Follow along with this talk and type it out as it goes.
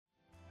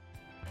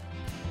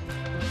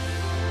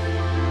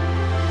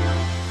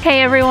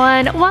Hey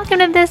everyone, welcome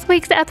to this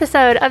week's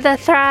episode of the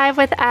Thrive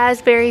with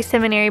Asbury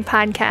Seminary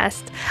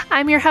podcast.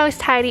 I'm your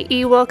host, Heidi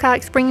E.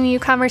 Wilcox, bringing you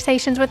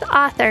conversations with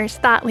authors,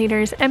 thought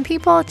leaders, and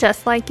people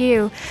just like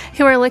you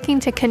who are looking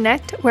to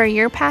connect where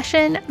your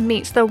passion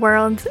meets the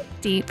world's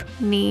deep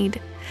need.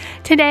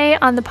 Today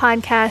on the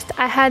podcast,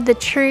 I had the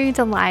true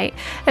delight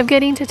of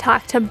getting to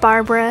talk to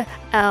Barbara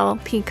L.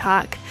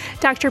 Peacock.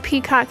 Dr.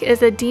 Peacock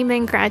is a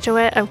DMin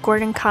graduate of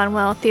Gordon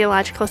Conwell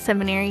Theological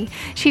Seminary.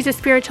 She's a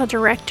spiritual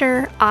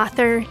director,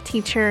 author,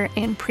 teacher,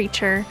 and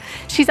preacher.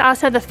 She's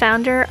also the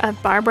founder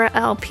of Barbara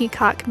L.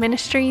 Peacock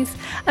Ministries,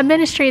 a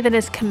ministry that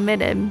is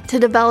committed to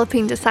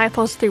developing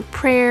disciples through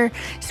prayer,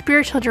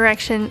 spiritual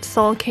direction,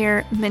 soul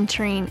care,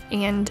 mentoring,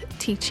 and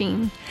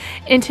teaching.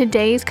 In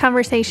today's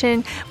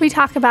conversation, we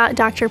talk about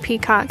Dr.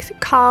 Peacock's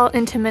call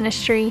into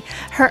ministry,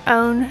 her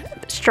own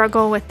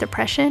struggle with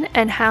depression,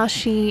 and how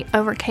she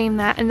overcame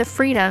that, and the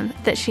freedom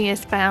that she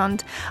has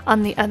found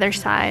on the other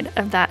side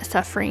of that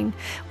suffering.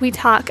 We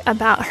talk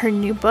about her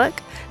new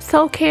book,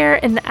 Soul Care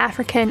in the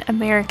African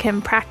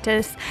American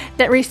Practice,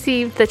 that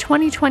received the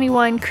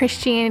 2021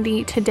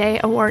 Christianity Today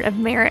Award of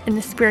Merit in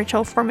the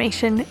Spiritual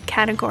Formation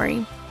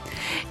category.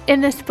 In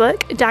this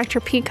book,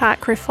 Dr.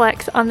 Peacock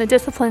reflects on the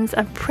disciplines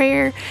of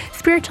prayer,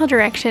 spiritual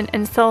direction,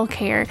 and soul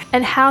care,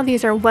 and how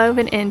these are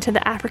woven into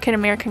the African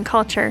American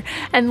culture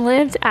and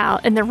lived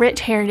out in the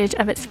rich heritage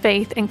of its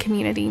faith and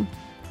community.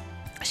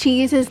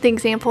 She uses the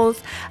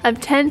examples of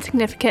 10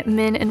 significant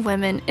men and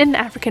women in the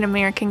African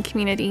American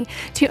community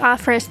to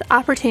offer us the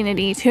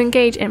opportunity to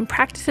engage in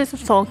practices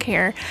of soul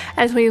care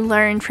as we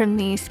learn from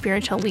these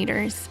spiritual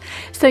leaders.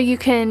 So you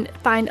can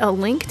find a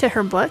link to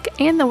her book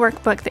and the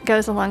workbook that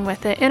goes along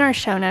with it in our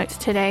show notes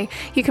today.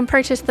 You can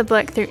purchase the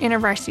book through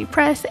InterVarsity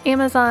Press,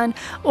 Amazon,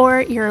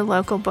 or your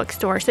local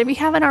bookstore. So if you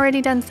haven't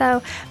already done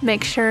so,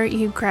 make sure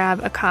you grab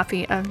a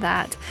copy of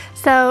that.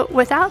 So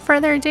without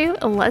further ado,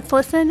 let's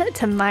listen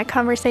to my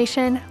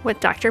conversation with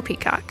Dr.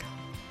 Peacock.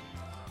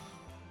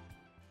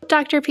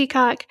 Dr.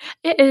 Peacock,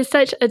 it is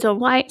such a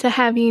delight to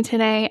have you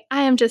today.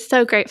 I am just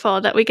so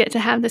grateful that we get to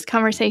have this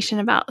conversation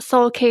about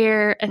soul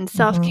care and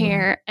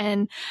self-care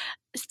and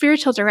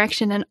spiritual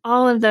direction and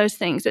all of those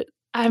things.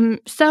 I'm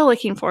so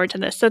looking forward to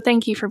this. So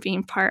thank you for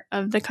being part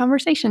of the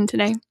conversation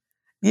today.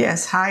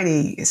 Yes,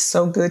 Heidi, it's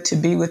so good to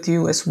be with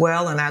you as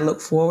well. And I look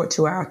forward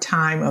to our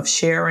time of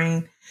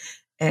sharing,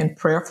 and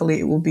prayerfully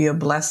it will be a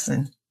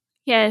blessing.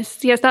 Yes,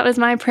 that was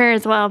my prayer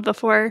as well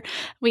before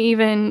we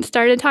even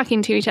started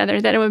talking to each other,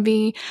 that it would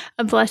be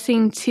a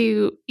blessing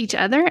to each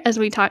other as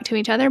we talk to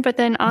each other, but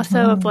then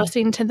also a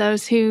blessing to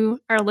those who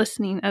are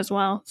listening as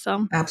well.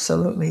 So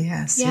absolutely,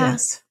 yes,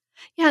 yes.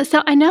 Yeah,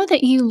 so I know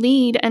that you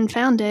lead and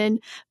founded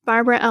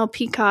Barbara L.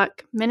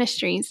 Peacock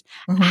Ministries.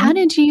 How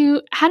did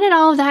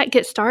all of that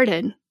get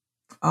started?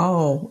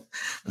 Oh,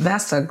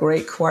 that's a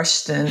great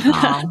question.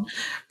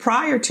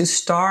 Prior to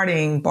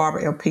starting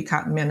Barbara L.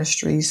 Peacock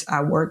Ministries,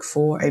 I worked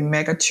for a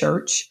mega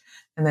church,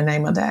 and the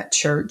name of that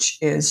church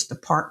is the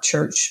Park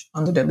Church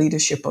under the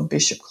leadership of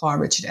Bishop Clark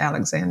Richard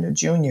Alexander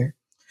Jr.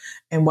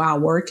 And while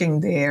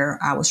working there,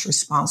 I was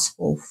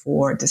responsible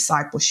for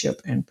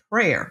discipleship and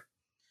prayer,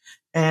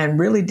 and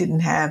really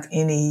didn't have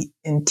any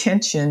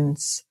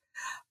intentions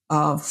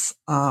of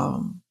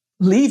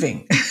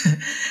leaving.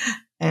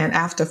 And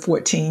after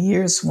 14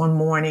 years, one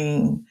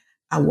morning,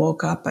 I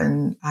woke up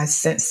and I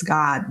sensed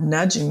God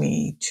nudging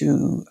me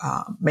to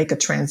make a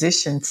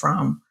transition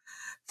from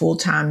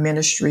full-time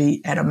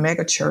ministry at a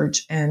mega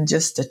church and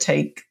just to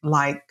take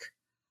like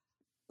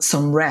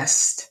some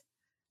rest.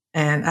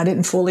 And I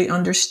didn't fully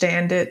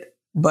understand it,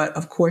 but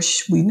of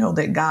course we know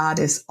that God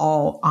is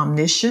all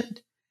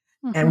omniscient.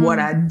 And what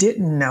I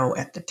didn't know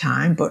at the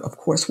time, but of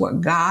course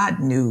what God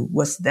knew,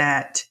 was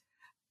that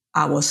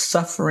I was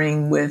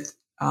suffering with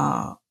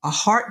a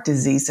heart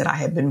disease that I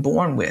had been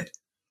born with.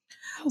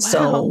 Oh, wow.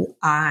 So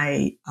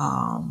I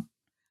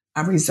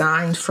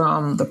resigned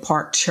from the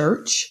Park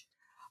Church.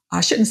 I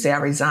shouldn't say I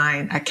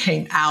resigned. I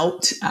came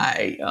out.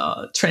 I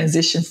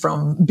transitioned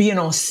from being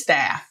on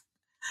staff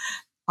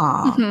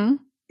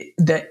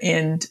the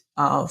end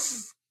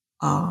of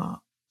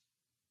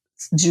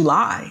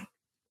July,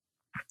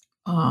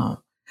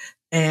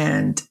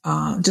 and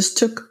just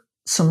took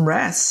some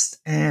rest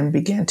and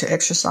began to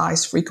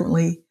exercise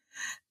frequently.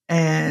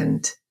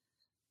 And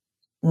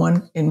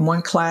in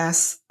one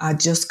class, I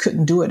just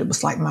couldn't do it. It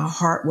was like my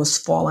heart was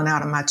falling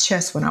out of my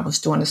chest when I was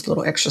doing this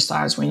little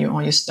exercise when you're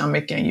on your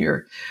stomach and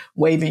you're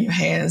waving your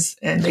hands,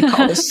 and they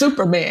call it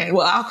Superman.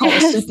 Well, I'll call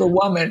it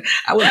Superwoman.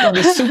 I was on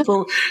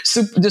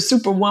the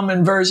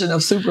Superwoman version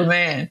of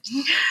Superman.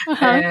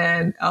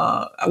 And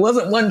I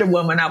wasn't Wonder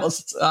Woman. I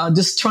was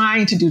just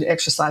trying to do the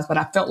exercise, but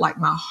I felt like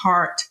my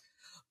heart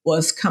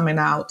was coming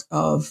out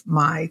of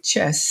my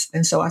chest.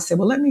 And so I said,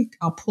 well,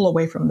 I'll pull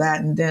away from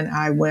that. And then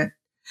I went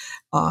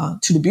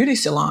to the beauty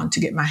salon to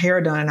get my hair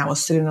done. And I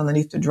was sitting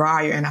underneath the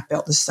dryer and I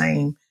felt the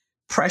same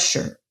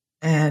pressure,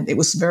 and it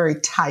was very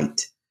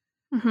tight.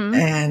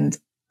 And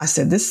I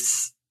said,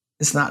 this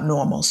is not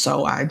normal.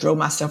 So I drove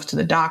myself to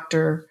the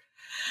doctor,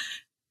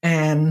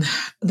 and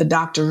the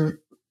doctor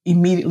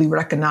immediately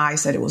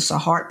recognized that it was a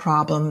heart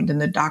problem. Then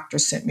the doctor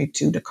sent me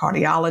to the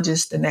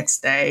cardiologist the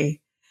next day.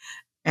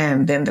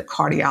 And then the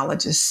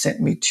cardiologist sent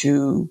me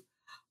to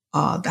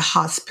the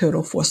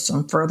hospital for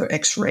some further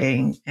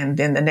x-raying. And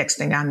then the next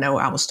thing I know,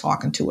 I was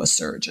talking to a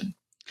surgeon.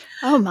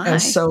 Oh, my.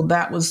 And so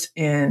that was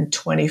in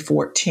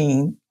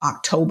 2014,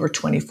 October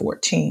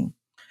 2014.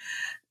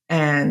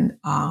 And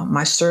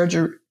my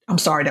surgery,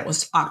 that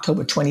was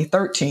October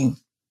 2013.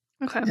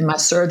 Okay. And my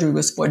surgery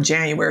was for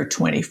January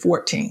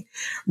 2014.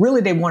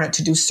 Really, they wanted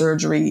to do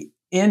surgery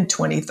in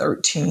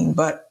 2013,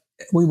 but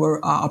we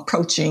were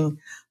approaching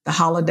the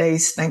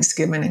holidays.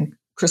 Thanksgiving and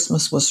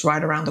Christmas was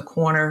right around the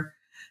corner.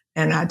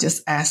 And I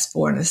just asked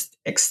for an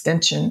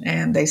extension.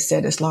 And they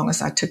said, as long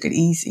as I took it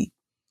easy.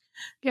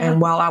 Yeah. And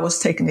while I was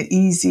taking it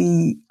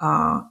easy,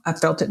 I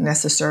felt it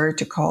necessary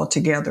to call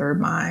together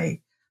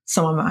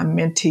some of my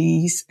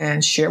mentees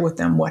and share with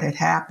them what had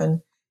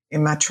happened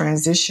in my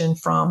transition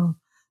from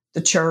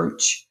the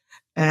church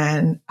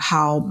and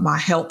how my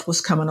health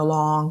was coming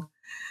along.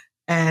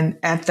 And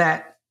at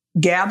that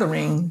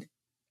gathering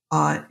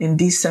in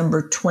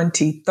December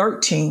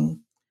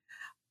 2013,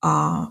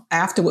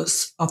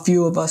 afterwards, a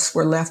few of us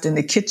were left in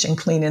the kitchen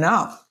cleaning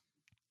up.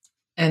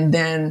 And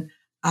then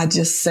I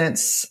just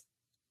sensed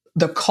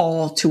the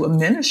call to a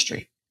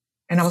ministry.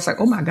 And I was like,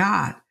 oh my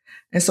God.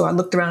 And so I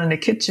looked around in the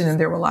kitchen and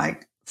there were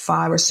like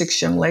 5 or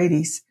 6 young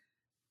ladies.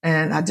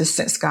 And I just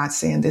sensed God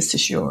saying, this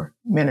is your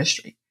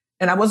ministry.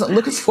 And I wasn't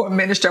looking for a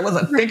ministry. I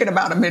wasn't thinking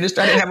about a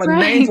ministry. I didn't have a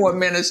name for a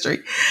ministry.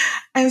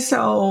 And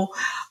so,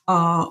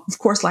 of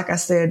course, like I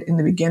said, in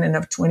the beginning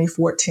of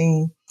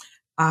 2014,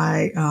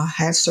 I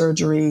had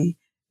surgery.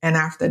 And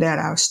after that,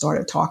 I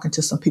started talking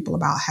to some people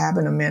about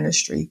having a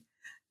ministry.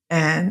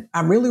 And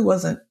I really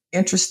wasn't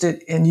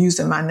interested in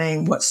using my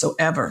name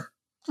whatsoever.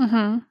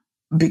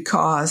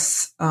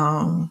 Because,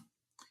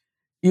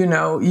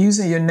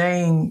 using your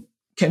name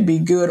can be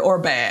good or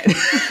bad.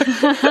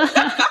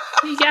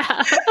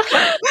 Yeah.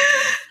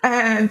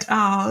 And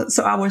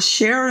so I was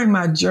sharing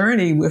my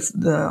journey with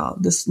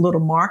this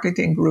little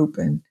marketing group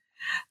and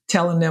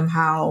telling them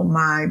how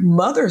my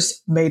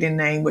mother's maiden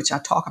name, which I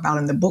talk about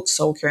in the book,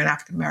 Soul Care and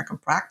African American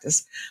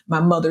Practice, my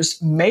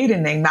mother's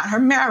maiden name, not her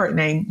married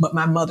name, but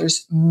my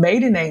mother's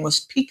maiden name was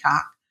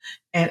Peacock.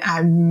 And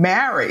I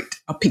married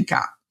a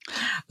peacock.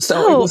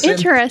 So it was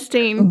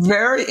interesting.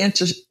 Very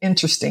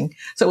interesting.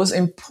 So it was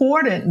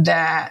important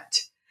that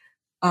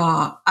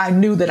I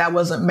knew that I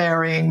wasn't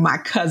marrying my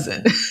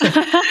cousin.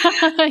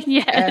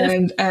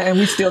 Yes. And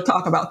we still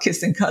talk about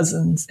kissing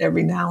cousins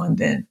every now and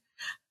then.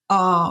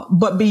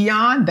 But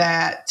beyond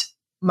that,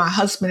 my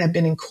husband had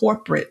been in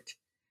corporate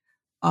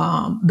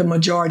the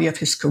majority of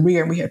his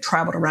career, and we had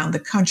traveled around the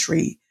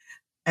country.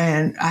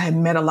 And I had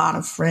met a lot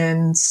of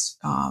friends,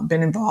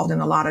 been involved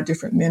in a lot of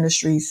different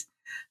ministries.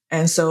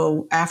 And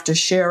so after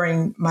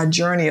sharing my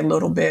journey a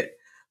little bit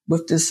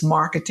with this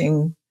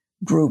marketing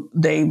group,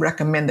 they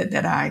recommended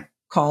that I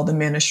call the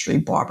ministry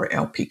Barbara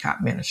L.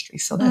 Peacock Ministry.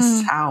 So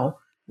that's how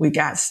we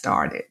got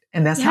started.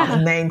 And that's how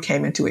the name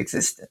came into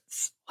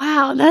existence.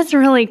 Wow, that's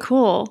really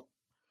cool.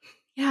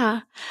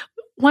 Yeah.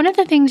 One of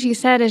the things you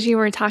said as you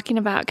were talking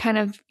about kind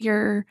of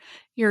your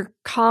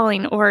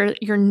calling or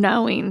your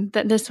knowing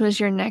that this was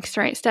your next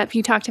right step,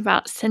 you talked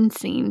about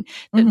sensing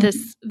that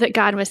that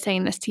God was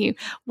saying this to you.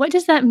 What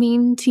does that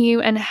mean to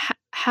you, and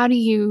how do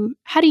you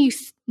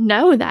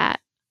know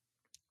that?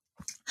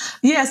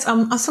 Yes,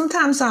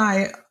 sometimes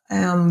I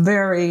am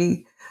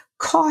very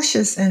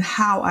cautious in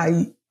how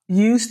I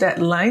use that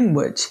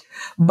language,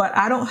 but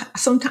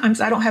sometimes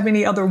I don't have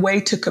any other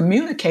way to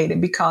communicate it,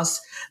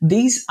 because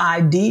these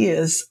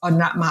ideas are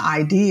not my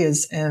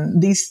ideas,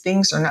 and these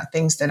things are not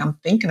things that I'm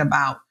thinking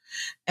about.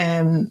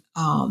 And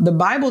the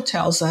Bible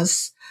tells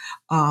us,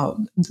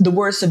 the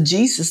words of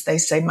Jesus, they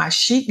say, my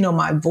sheep know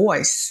my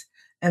voice,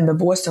 and the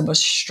voice of a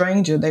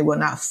stranger they will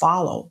not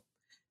follow.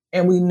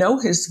 And we know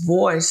his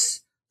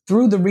voice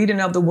through the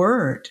reading of the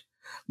word.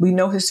 We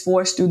know his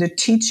voice through the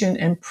teaching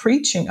and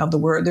preaching of the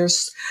word.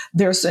 There's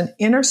an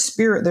inner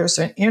spirit, there's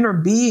an inner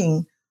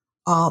being,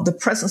 the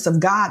presence of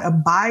God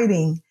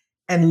abiding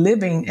and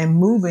living and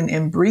moving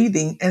and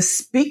breathing and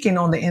speaking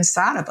on the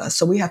inside of us.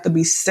 So we have to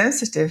be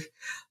sensitive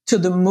to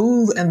the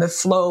move and the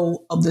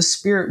flow of the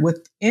spirit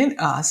within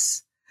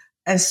us.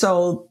 And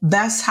so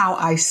that's how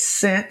I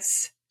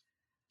sense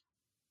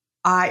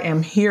I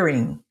am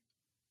hearing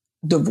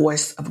the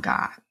voice of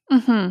God.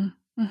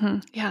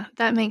 Yeah,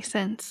 that makes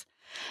sense.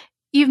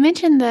 You've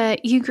mentioned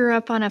that you grew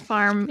up on a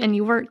farm and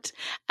you worked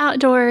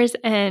outdoors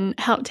and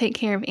helped take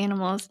care of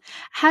animals.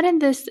 How did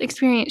this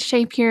experience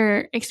shape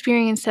your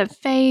experience of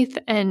faith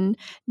and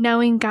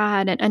knowing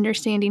God and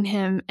understanding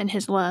him and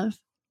his love?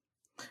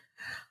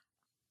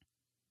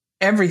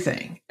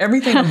 Everything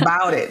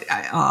about it.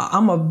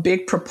 I'm a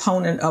big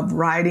proponent of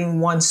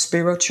writing one's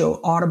spiritual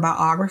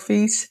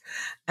autobiographies.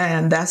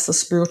 And that's a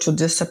spiritual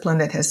discipline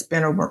that has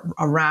been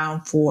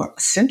around for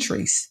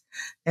centuries.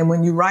 And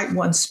when you write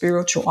one's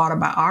spiritual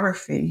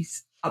biography,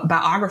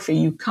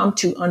 you come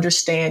to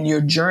understand your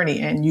journey,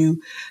 and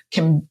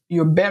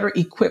you're better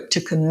equipped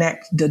to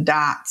connect the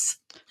dots.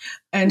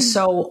 And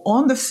so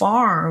on the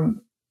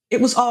farm,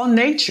 it was all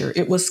nature.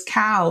 It was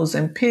cows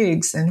and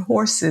pigs and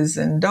horses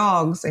and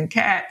dogs and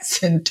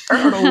cats and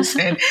turtles.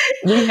 And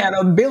we had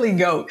a billy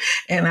goat.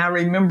 And I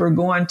remember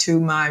going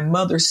to my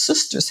mother's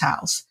sister's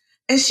house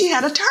and she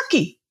had a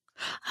turkey.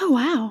 Oh,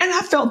 wow. And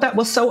I felt that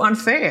was so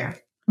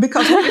unfair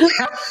because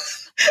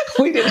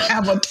we didn't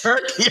have a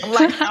turkey. I'm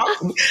like,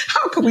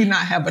 how could we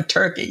not have a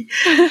turkey?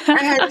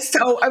 And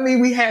so, I mean,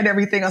 we had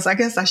everything else. I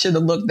guess I should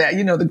have looked at,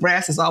 the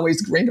grass is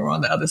always greener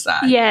on the other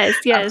side. Yes.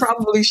 I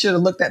probably should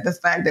have looked at the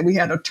fact that we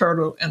had a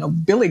turtle and a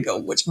billy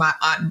goat, which my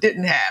aunt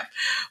didn't have.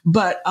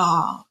 But,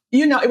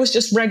 it was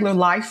just regular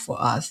life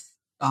for us,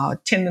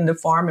 tending the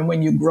farm. And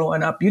when you're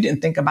growing up, you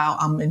didn't think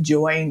about, I'm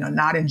enjoying or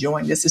not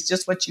enjoying this. It's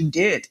just what you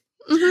did.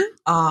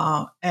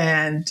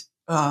 Mm-hmm.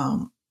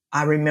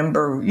 I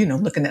remember,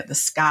 looking at the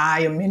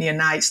sky many a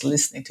nights,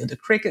 listening to the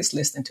crickets,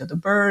 listening to the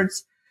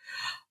birds,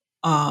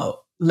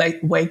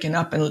 waking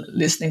up and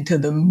listening to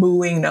the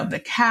mooing of the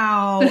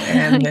cow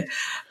and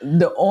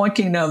the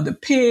oinking of the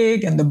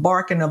pig and the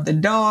barking of the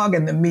dog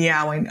and the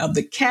meowing of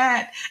the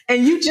cat.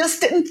 And you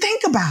just didn't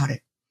think about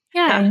it.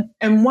 Yeah.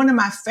 And one of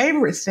my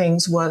favorite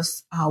things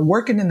was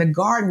working in the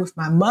garden with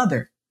my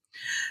mother.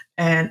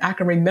 And I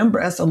can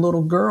remember as a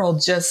little girl,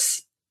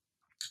 just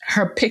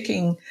her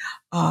picking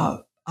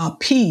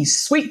peas,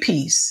 sweet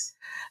peas.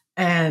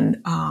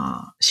 And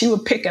she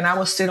would pick and I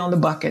would sit on the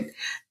bucket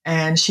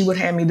and she would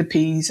hand me the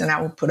peas and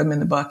I would put them in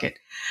the bucket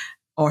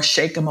or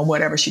shake them or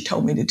whatever she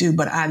told me to do.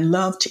 But I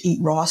love to eat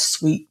raw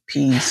sweet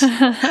peas.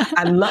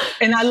 I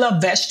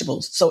love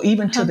vegetables. So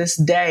even to this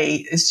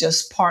day, it's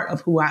just part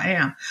of who I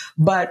am.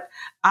 But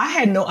I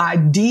had no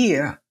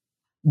idea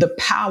the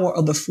power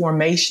of the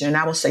formation, and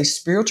I will say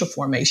spiritual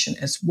formation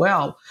as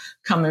well,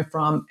 coming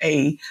from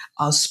a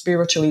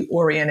spiritually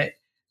oriented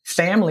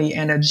family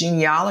and a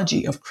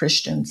genealogy of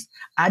Christians.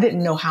 I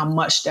didn't know how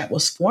much that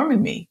was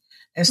forming me.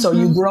 And so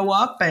you grow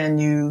up and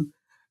you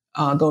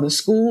go to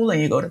school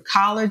and you go to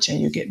college and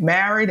you get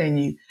married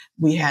and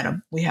we have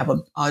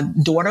a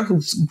daughter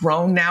who's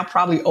grown now,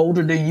 probably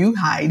older than you,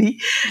 Heidi,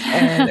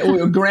 and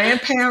we were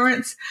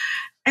grandparents.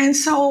 And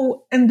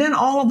then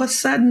all of a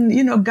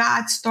sudden,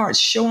 God starts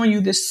showing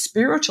you this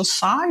spiritual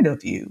side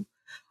of you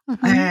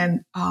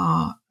and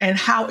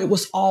how it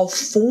was all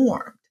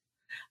formed.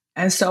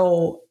 And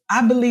so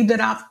I believe that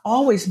I've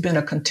always been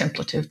a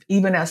contemplative,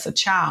 even as a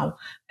child.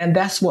 And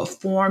that's what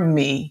formed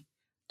me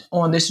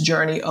on this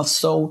journey of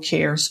soul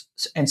care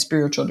and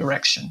spiritual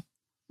direction.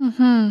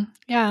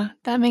 Yeah,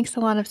 that makes a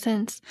lot of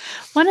sense.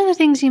 One of the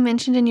things you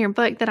mentioned in your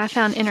book that I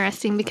found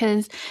interesting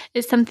because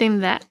it's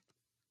something that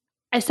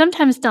I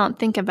sometimes don't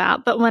think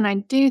about, but when I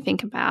do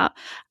think about,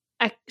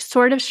 I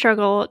sort of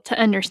struggle to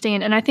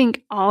understand. And I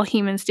think all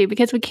humans do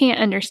because we can't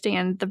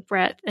understand the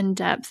breadth and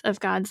depth of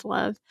God's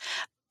love.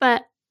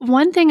 But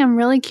one thing I'm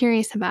really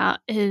curious about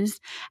is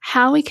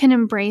how we can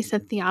embrace a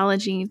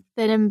theology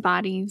that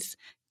embodies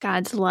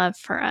God's love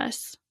for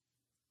us.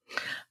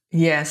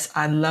 Yes,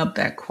 I love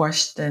that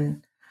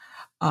question,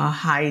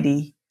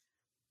 Heidi.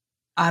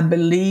 I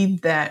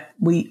believe that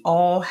we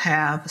all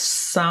have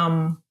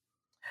some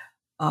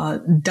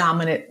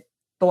dominant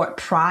thought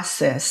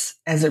process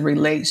as it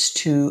relates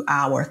to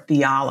our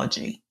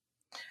theology.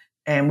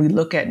 And we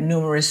look at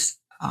numerous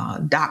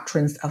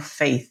doctrines of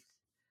faith,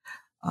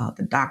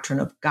 the doctrine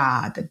of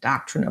God, the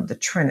doctrine of the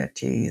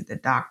Trinity, the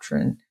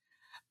doctrine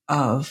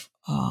of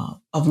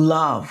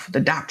love, the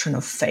doctrine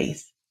of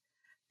faith.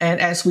 And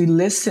as we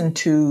listen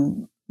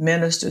to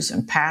ministers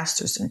and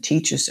pastors and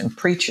teachers and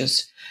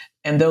preachers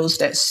and those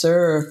that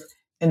serve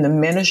in the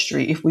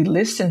ministry, if we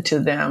listen to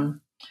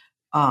them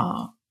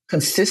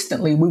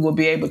consistently, we will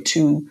be able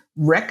to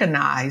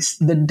recognize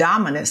the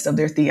dominance of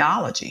their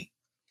theology.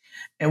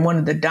 And one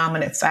of the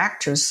dominant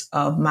factors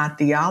of my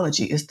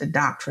theology is the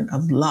doctrine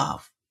of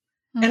love.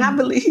 And I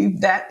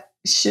believe that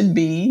should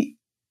be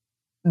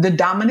the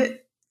dominant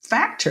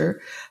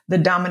factor, the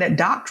dominant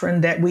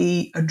doctrine that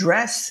we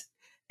address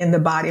in the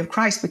body of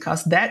Christ,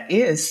 because that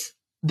is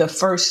the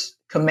first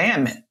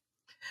commandment,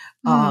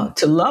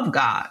 to love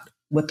God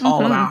with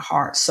all of our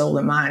heart, soul,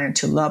 and mind, and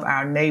to love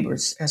our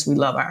neighbors as we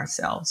love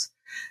ourselves.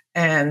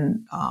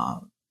 And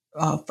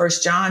 1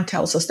 John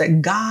tells us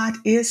that God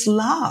is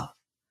love.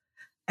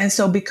 And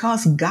so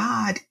because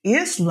God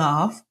is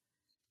love,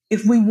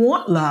 if we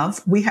want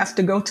love, we have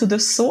to go to the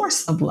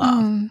source of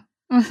love.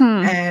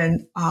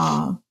 And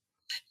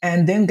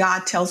then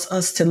God tells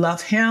us to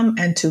love him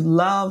and to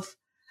love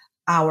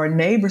our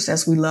neighbors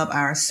as we love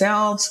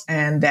ourselves,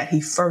 and that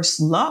he first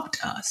loved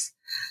us.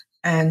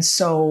 And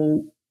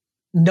so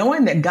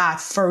knowing that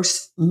God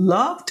first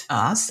loved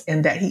us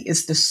and that he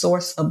is the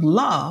source of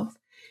love,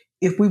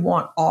 if we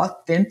want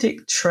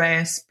authentic,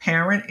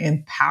 transparent,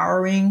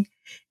 empowering,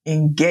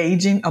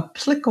 engaging,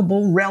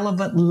 applicable,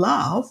 relevant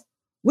love,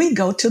 we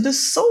go to the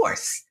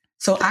source.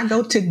 So I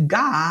go to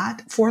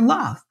God for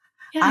love.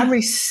 Yeah. I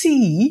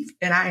receive,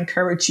 and I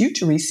encourage you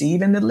to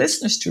receive, and the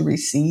listeners to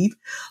receive,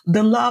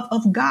 the love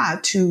of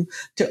God, to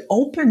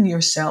open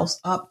yourselves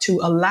up, to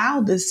allow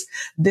this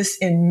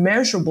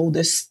immeasurable,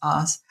 this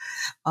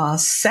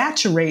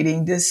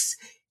saturating, this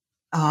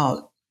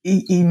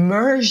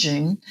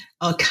immersion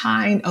a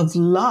kind of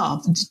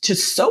love, to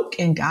soak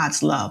in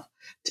God's love.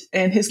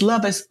 And his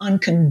love is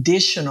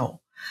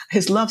unconditional.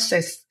 His love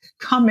says,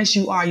 come as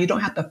you are. You don't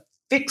have to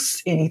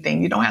fix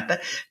anything. You don't have to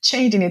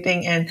change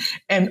anything.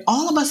 And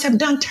all of us have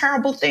done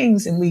terrible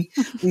things, and we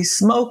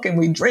smoke and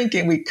we drink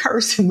and we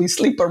curse and we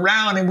sleep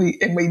around and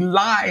we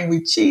lie and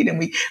we cheat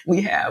and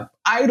we have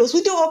idols.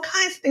 We do all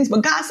kinds of things.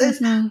 But God says,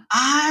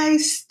 I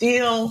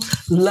still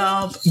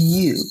love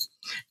you,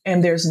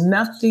 and there's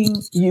nothing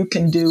you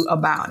can do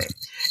about it.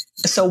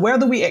 So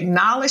whether we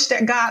acknowledge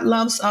that God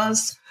loves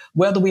us,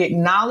 whether we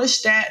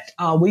acknowledge that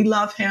we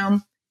love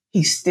him,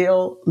 he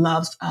still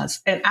loves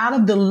us. And out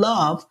of the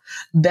love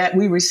that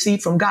we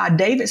receive from God,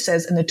 David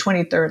says in the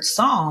 23rd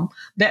Psalm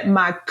that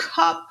my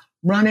cup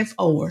runneth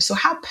over. So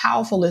how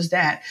powerful is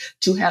that,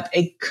 to have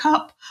a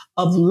cup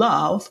of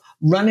love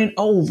running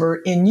over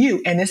in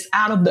you? And it's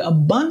out of the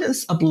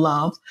abundance of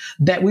love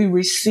that we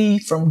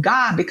receive from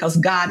God, because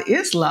God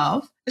is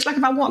love. It's like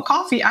if I want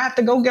coffee, I have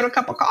to go get a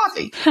cup of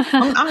coffee.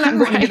 I'm not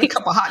going to get a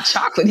cup of hot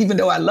chocolate, even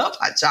though I love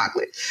hot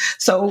chocolate.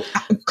 So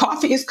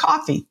coffee is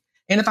coffee.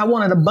 And if I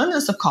want an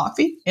abundance of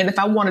coffee, and if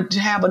I wanted to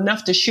have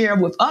enough to share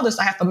with others,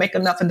 I have to make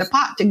enough in the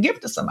pot to give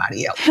to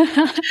somebody else.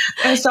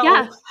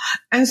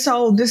 And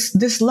so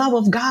this love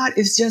of God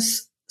is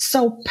just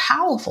so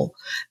powerful.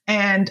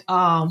 And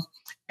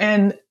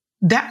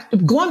that,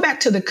 going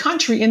back to the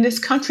country, in this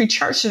country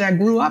church that I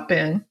grew up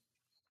in,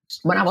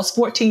 when I was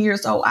 14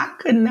 years old, I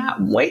could not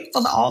wait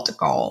for the altar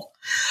call.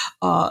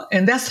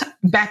 And that's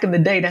back in the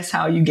day. That's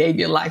how you gave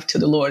your life to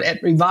the Lord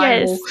at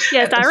revival.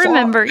 Yes, I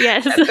remember.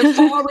 Yes. At the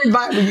fall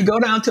revival, you go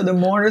down to the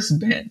mourner's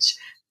bench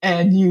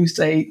and you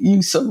say,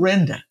 you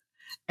surrender.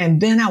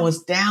 And then I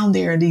was down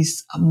there, and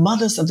these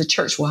mothers of the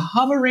church were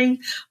hovering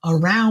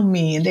around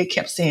me, and they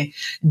kept saying,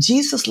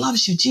 Jesus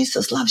loves you,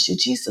 Jesus loves you,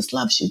 Jesus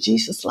loves you,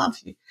 Jesus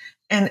loves you.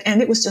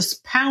 And it was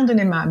just pounding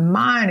in my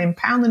mind and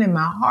pounding in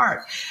my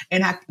heart.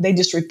 And they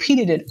just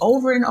repeated it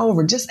over and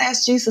over. Just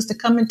ask Jesus to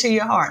come into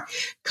your heart.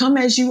 Come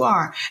as you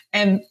are.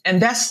 And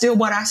that's still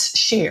what I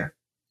share.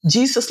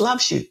 Jesus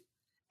loves you.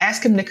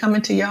 Ask him to come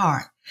into your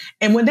heart.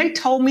 And when they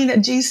told me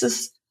that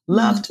Jesus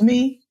loved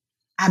me,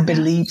 I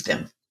believed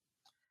them.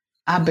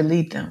 I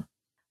believed them.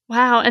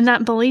 Wow. And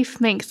that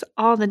belief makes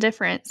all the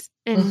difference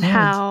in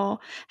how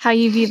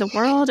you view the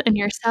world and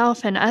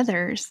yourself and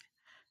others.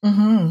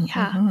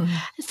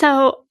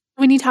 So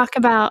when you talk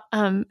about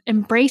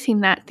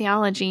embracing that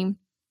theology,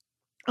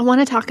 I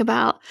want to talk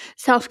about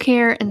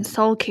self-care and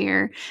soul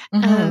care.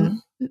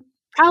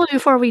 Probably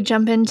before we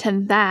jump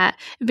into that,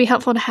 it'd be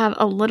helpful to have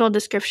a little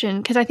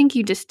description, because I think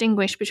you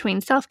distinguish between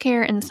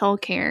self-care and soul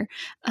care.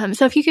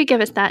 So if you could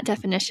give us that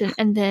definition,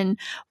 and then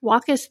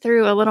walk us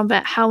through a little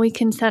bit how we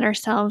can set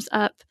ourselves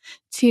up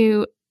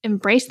to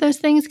embrace those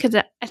things, because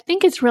I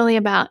think it's really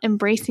about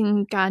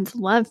embracing God's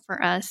love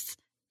for us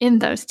in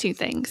those two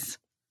things.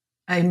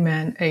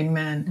 Amen.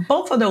 Amen.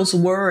 Both of those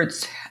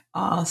words,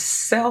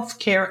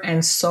 self-care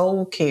and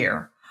soul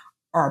care,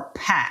 are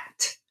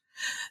packed.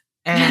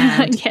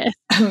 And Yes.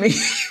 I mean,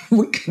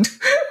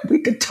 we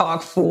could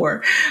talk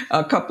for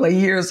a couple of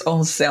years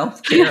on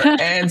self-care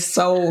and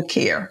soul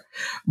care,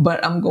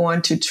 but I'm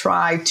going to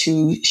try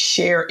to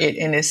share it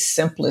in its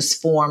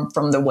simplest form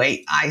from the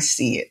way I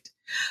see it.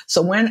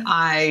 So when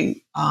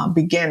I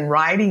began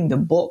writing the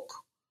book,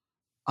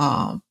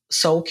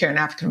 Soul Care and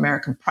African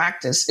American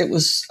Practice, it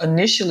was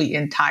initially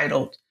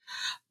entitled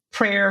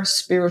Prayer,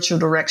 Spiritual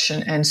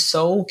Direction, and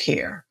Soul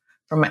Care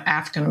from an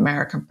African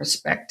American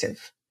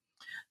Perspective.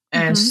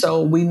 And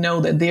so we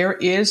know that there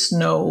is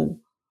no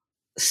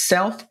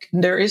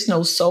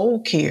soul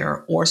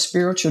care or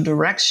spiritual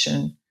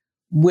direction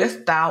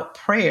without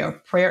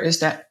prayer. Prayer is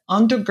that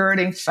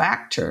undergirding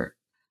factor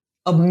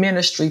of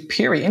ministry,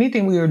 period.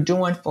 Anything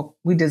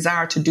we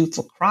desire to do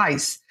for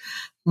Christ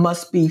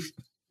must be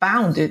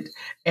founded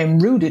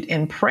and rooted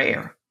in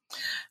prayer.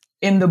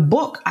 In the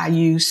book, I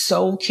use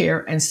soul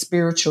care and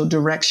spiritual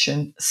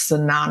direction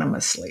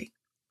synonymously,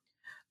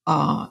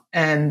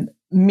 and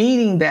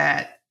meaning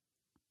that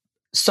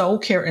soul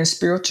care and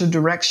spiritual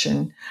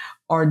direction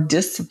are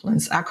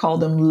disciplines. I call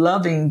them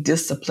loving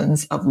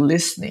disciplines of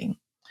listening.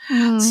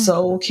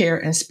 Soul care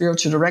and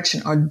spiritual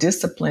direction are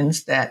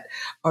disciplines that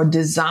are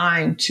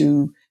designed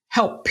to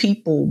help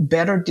people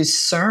better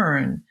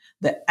discern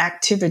the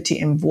activity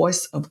and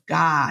voice of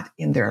God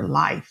in their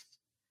life.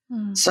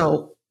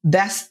 So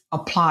that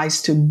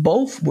applies to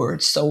both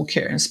words, soul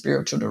care and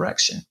spiritual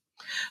direction.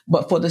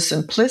 But for the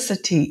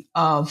simplicity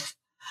of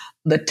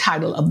the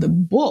title of the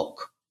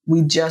book,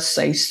 we just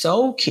say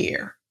soul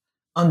care,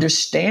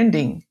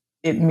 understanding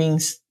it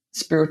means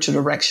spiritual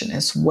direction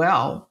as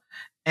well,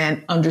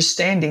 and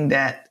understanding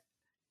that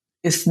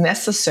it's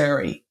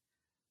necessary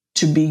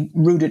to be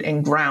rooted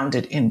and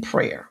grounded in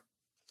prayer.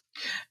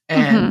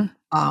 And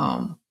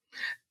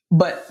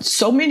but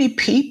so many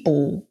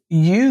people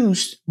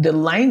use the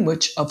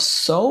language of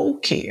soul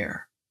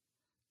care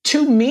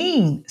to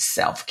mean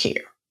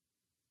self-care,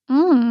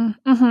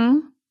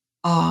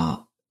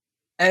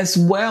 as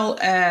well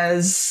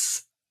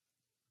as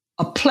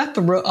a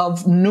plethora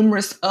of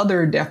numerous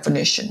other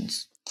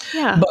definitions.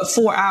 Yeah. But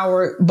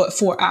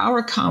for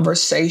our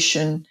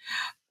conversation,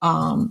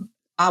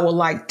 I would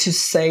like to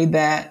say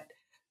that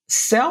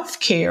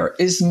self-care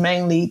is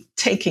mainly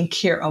taking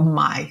care of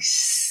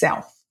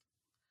myself.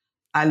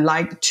 I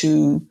like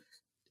to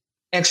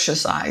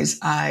exercise.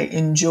 I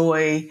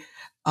enjoy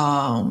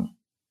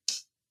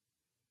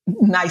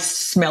nice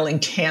smelling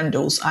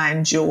candles. I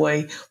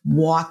enjoy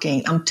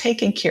walking. I'm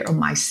taking care of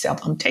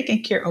myself. I'm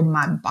taking care of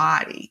my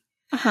body.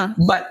 Uh-huh.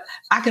 But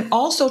I can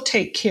also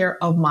take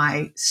care of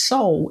my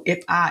soul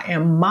if I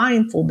am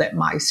mindful that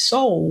my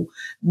soul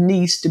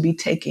needs to be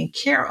taken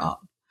care of.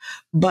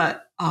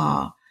 But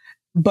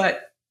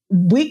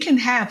we can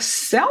have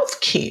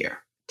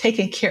self-care,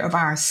 taking care of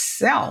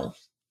ourselves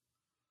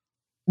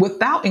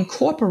without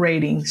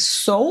incorporating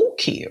soul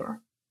care.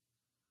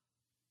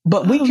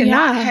 But we Oh,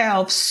 cannot yeah.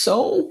 have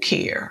soul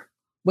care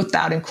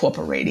without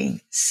incorporating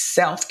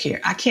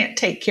self-care. I can't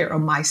take care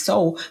of my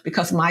soul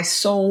because my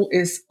soul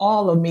is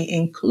all of me,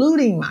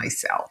 including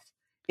myself.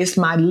 It's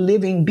my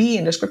living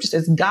being. The scripture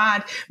says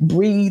God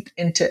breathed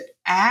into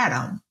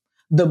Adam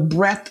the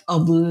breath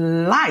of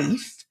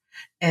life,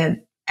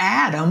 and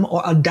Adam,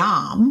 or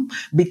Adam,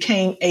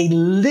 became a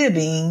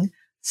living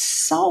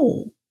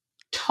soul,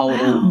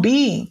 total Wow.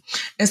 being.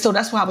 And so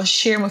that's why I was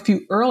sharing with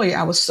you earlier.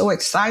 I was so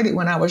excited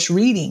when I was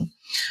reading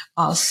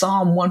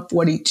Psalm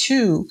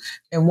 142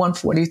 and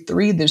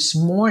 143 this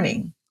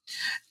morning.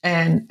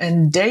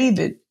 And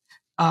David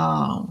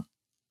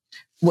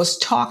was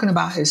talking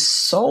about his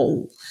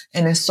soul.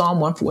 And in Psalm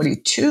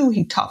 142,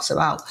 he talks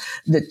about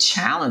the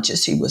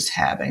challenges he was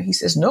having. He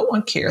says, no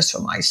one cares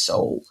for my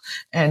soul,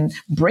 and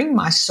bring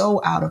my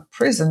soul out of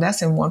prison.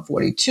 That's in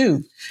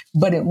 142.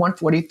 But in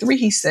 143,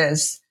 he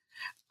says,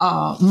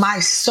 my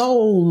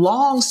soul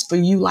longs for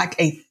you like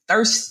a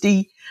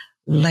thirsty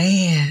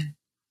land.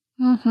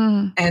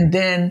 Mm-hmm. And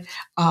then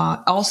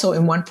also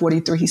in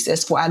 143, he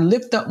says, for I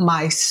lift up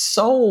my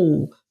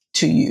soul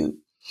to you,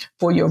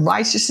 for your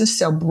righteousness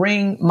shall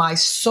bring my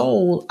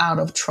soul out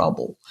of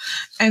trouble.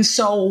 And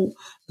so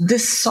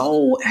this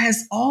soul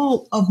has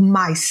all of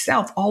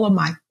myself, all of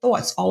my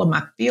thoughts, all of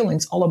my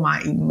feelings, all of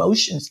my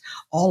emotions,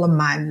 all of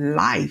my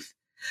life.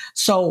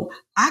 So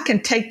I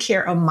can take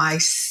care of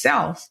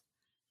myself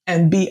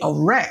and be a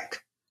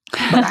wreck,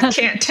 but I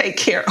can't take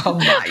care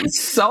of my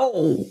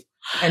soul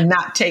and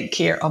not take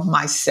care of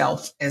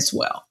myself as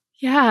well.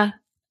 Yeah.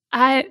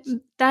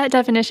 That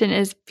definition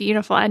is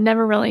beautiful. I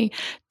never really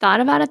thought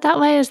about it that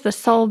way, as the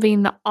soul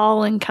being the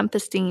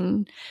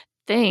all-encompassing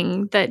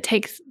thing that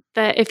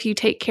if you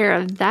take care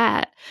of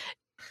that,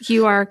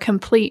 you are a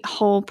complete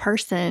whole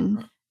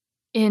person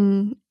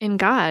in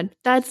God.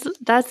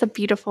 That's a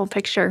beautiful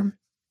picture.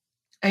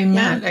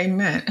 Amen. Yeah.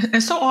 Amen.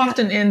 And so Yeah.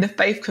 often in the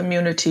faith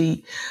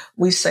community,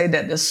 we say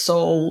that the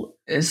soul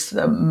is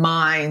the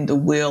mind, the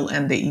will,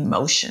 and the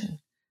emotion.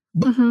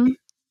 Mm-hmm.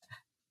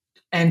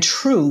 And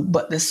true,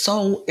 but the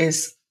soul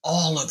is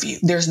all of you.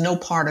 There's no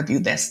part of you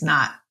that's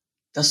not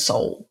the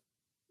soul.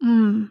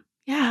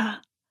 Yeah.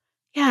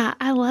 Yeah.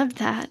 I love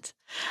that.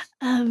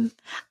 Um,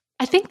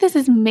 I think this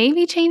is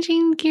maybe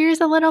changing gears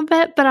a little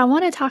bit, but I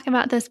want to talk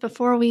about this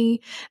before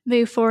we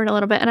move forward a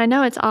little bit. And I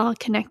know it's all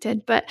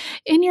connected, but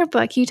in your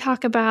book, you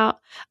talk about,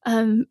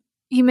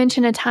 you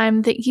mentioned a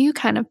time that you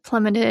kind of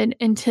plummeted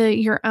into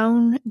your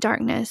own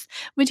darkness.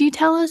 Would you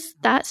tell us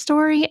that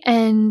story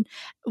and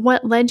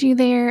what led you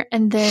there,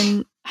 and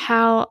then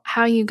how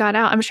you got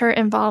out? I'm sure it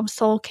involves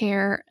soul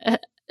care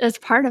as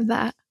part of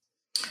that.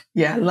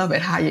 Yeah, I love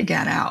it how you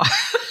got out.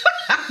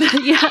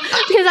 Yeah,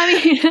 because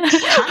I mean,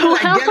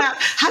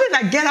 How did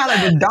I get out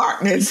of the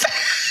darkness?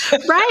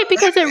 right,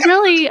 because it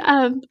really,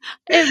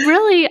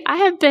 I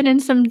have been in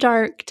some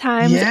dark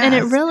times, and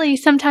it Yes. really,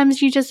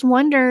 sometimes you just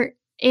wonder,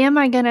 am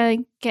I going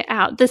to get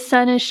out? The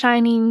sun is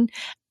shining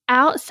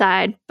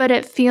outside, but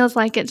it feels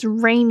like it's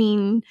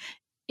raining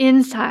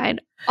inside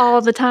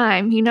all the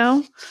time, you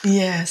know?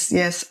 Yes,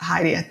 yes,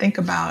 Heidi. I think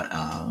about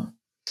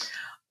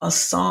a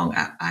song.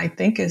 I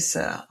think it's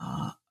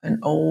an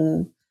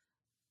old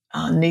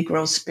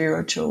Negro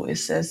spiritual. It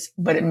says,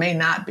 but it may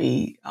not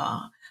be.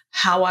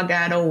 How I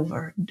got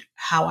over.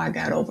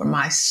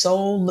 My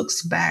soul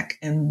looks back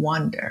and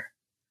wonder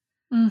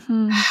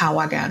Mm-hmm. how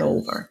I got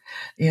over.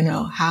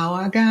 How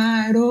I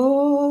got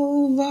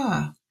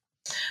over.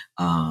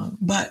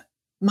 But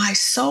my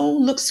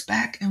soul looks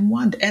back and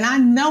wonder, and I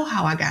know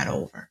how I got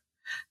over.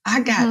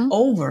 I got Mm-hmm.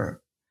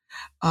 over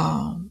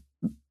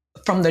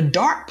from the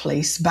dark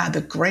place by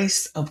the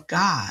grace of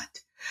God.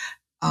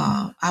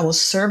 I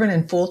was serving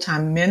in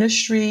full-time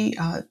ministry,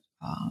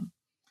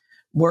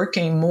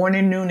 working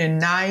morning, noon, and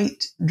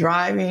night,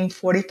 driving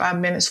 45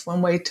 minutes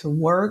one way to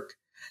work,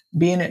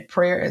 being at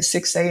prayer at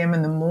 6 a.m.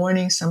 in the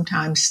morning,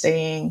 sometimes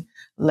staying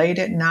late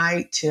at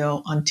night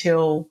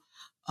until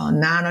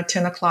 9 or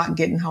 10 o'clock,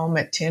 getting home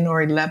at 10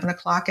 or 11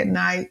 o'clock at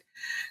night,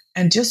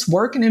 and just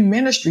working in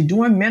ministry,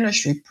 doing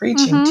ministry,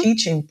 preaching, Mm-hmm.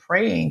 teaching,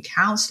 praying,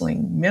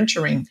 counseling,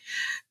 mentoring,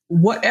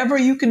 whatever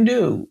you can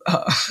do.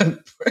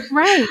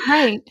 Right.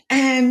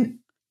 And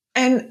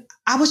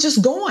I was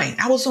just going.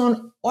 I was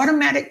on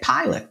automatic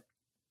pilot.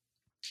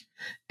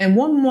 And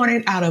one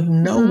morning, out of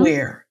Mm-hmm.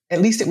 nowhere,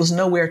 at least it was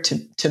nowhere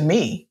to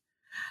me.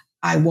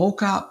 I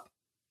woke up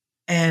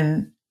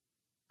and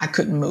I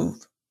couldn't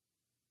move.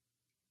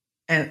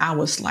 And I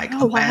was like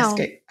Oh, wow.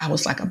 I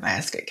was like a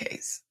basket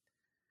case.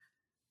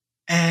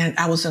 And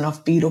I was in a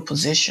fetal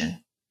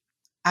position.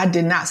 I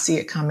did not see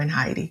it coming,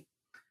 Heidi.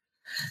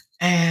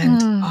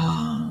 And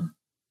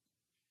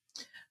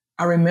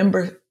I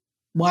remember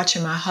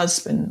watching my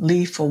husband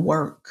leave for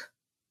work.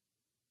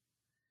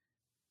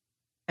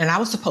 And I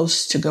was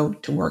supposed to go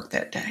to work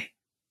that day,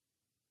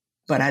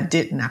 but I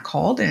didn't. I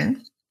called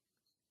in.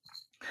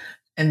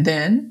 And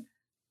then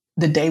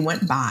the day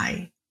went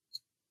by,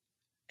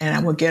 and I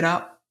would get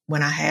up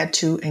when I had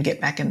to and get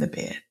back in the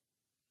bed.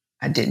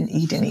 I didn't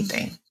eat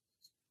anything.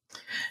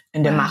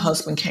 And then my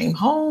husband came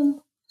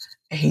home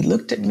and he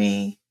looked at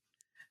me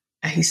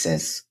and he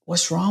says,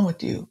 "What's wrong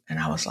with you?" And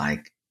I was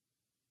like,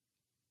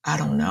 "I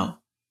don't know."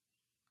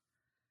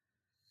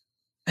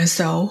 And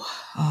so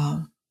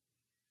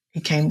he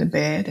came to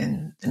bed,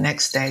 and the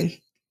next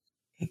day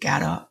he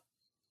got up,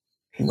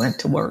 he went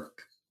to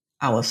work.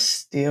 I was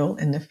still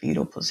in the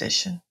fetal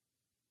position.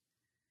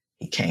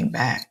 He came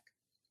back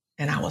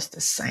and I was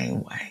the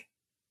same way.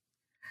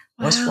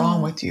 Wow. "What's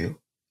wrong with you?"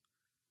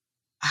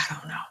 "I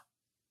don't know."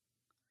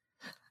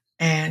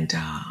 And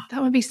that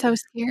would be so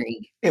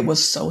scary. It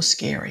was so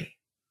scary.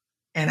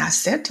 And I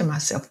said to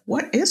myself,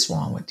 "What is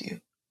wrong with you?"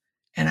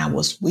 And I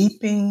was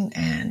weeping,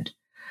 and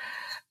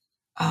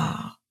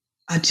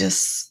I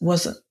just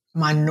wasn't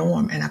my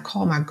norm. And I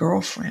called my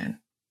girlfriend,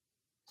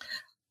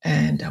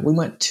 and we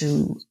went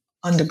to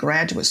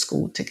undergraduate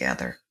school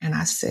together. And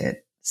I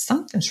said,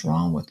 "Something's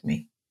wrong with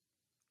me."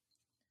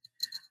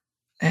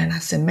 And I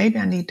said, "Maybe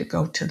I need to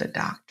go to the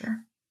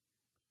doctor."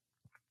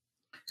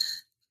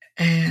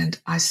 And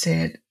I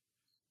said,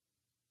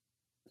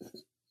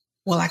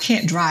 "Well, I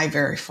can't drive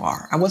very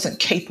far." I wasn't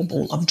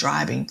capable of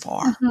driving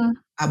far.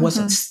 I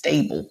wasn't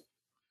stable.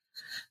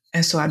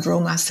 And so I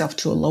drove myself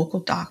to a local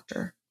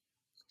doctor,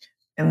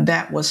 and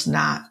that was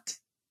not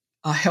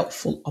a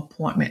helpful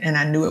appointment, and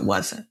I knew it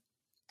wasn't.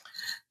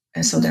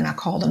 And so then I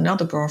called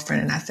another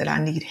girlfriend, and I said, "I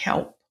need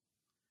help,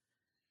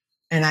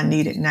 and I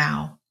need it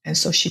now." And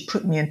so she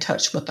put me in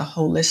touch with a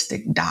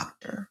holistic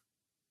doctor.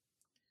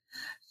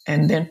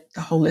 And then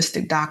the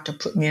holistic doctor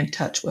put me in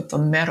touch with a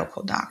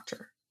medical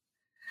doctor.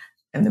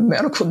 And the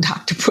medical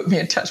doctor put me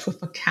in touch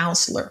with a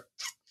counselor.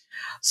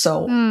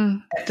 So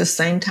at the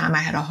same time, I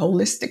had a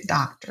holistic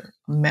doctor,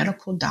 a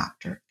medical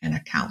doctor, and a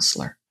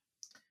counselor.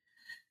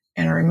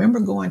 And I remember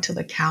going to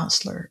the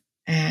counselor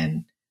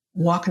and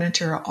walking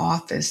into her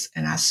office,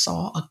 and I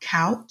saw a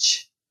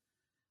couch,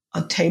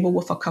 a table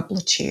with a couple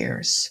of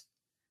chairs,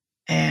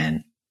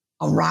 and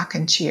a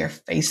rocking chair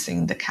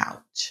facing the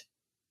couch.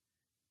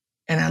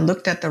 And I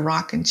looked at the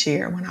rocking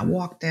chair when I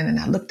walked in, and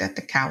I looked at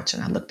the couch,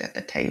 and I looked at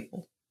the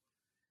table.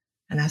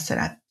 And I said,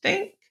 "I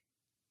think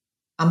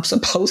I'm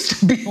supposed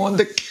to be on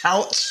the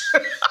couch."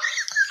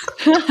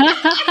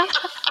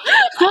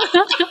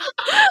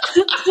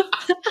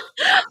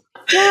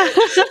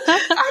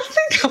 I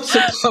think I'm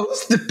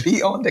supposed to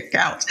be on the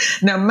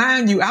couch. Now,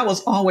 mind you, I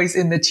was always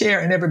in the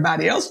chair and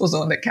everybody else was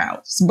on the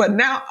couch. But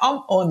now I'm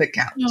on the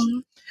couch.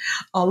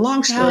 A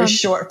long story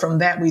short, from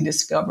that, we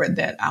discovered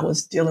that I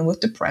was dealing with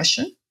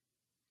depression,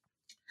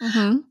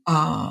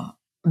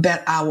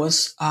 that I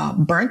was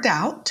burnt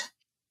out,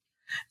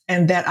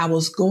 and that I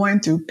was going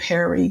through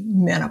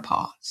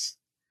perimenopause.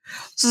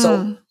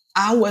 So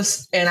I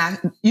was,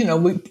 and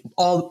we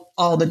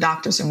all the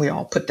doctors, and we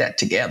all put that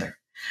together.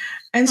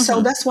 And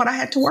so that's what I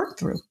had to work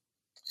through.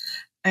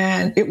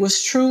 And it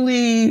was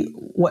truly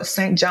what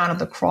St. John of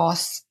the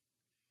Cross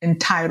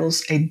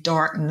entitles a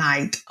dark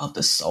night of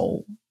the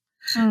soul.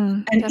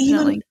 And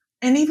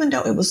even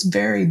though it was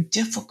very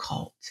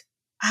difficult,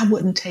 I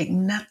wouldn't take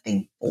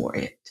nothing for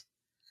it.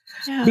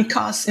 Yeah.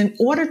 Because in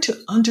order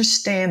to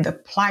understand the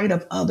plight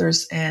of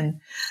others and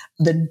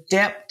the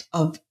depth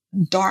of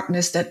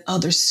darkness that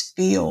others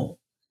feel,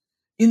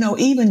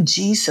 even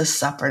Jesus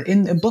suffered.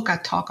 In the book, I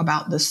talk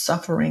about the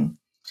suffering.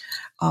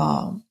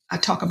 I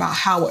talk about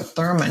Howard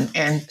Thurman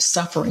and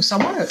suffering. So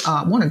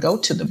I want to go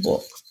to the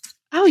book.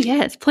 Oh,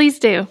 yes, please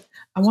do.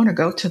 I want to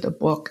go to the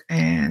book,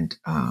 and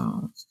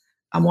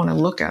I want to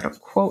look at a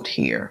quote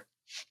here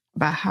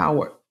by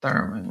Howard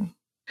Thurman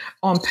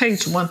on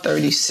page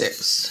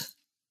 136.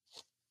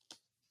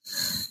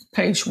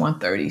 Page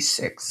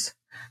 136.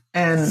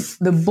 And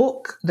the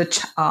book, the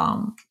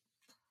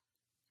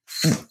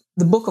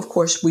book, of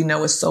course, we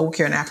know is Soul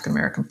Care and African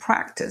American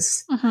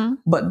Practice.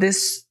 But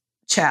this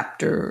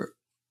chapter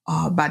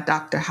by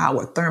Dr.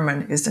 Howard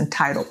Thurman is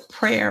entitled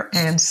Prayer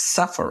and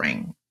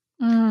Suffering.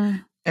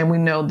 And we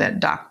know that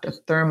Dr.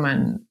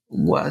 Thurman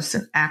was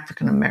an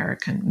African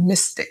American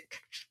mystic.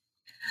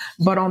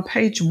 But on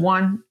page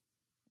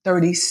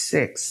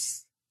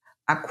 136,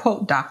 I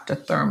quote Dr.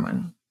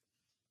 Thurman.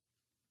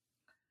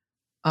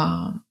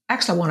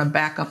 Actually, I want to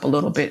back up a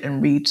little bit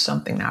and read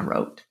something I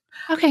wrote.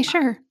 Okay,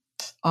 sure.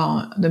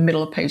 The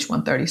middle of page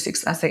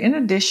 136. I say, in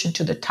addition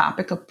to the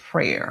topic of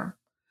prayer,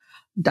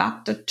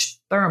 Dr.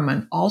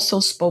 Thurman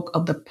also spoke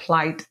of the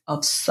plight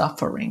of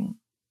suffering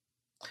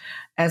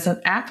As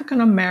an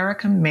African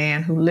American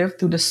man who lived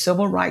through the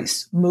civil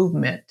rights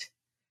movement,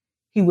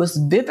 he was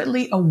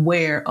vividly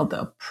aware of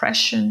the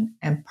oppression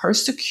and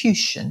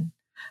persecution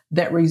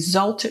that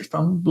resulted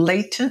from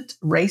blatant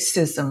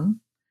racism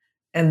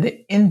and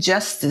the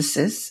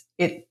injustices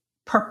it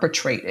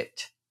perpetrated.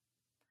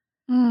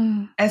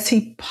 As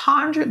he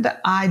pondered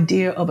the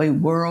idea of a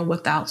world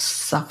without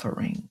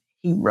suffering,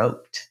 he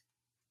wrote,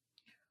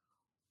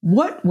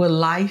 "What would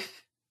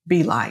life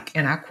be like?"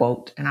 And I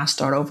quote, and I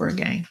start over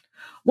again.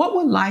 "What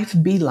would life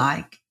be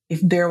like if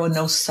there were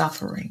no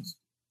suffering,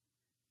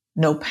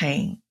 no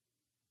pain?"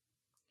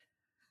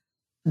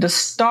 The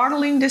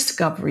startling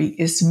discovery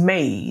is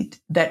made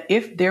that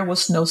if there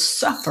was no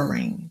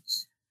suffering,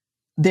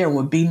 there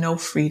would be no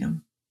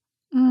freedom.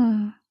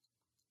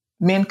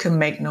 Men could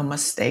make no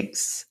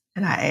mistakes,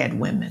 and I add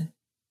women,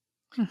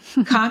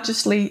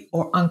 consciously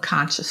or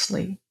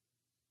unconsciously.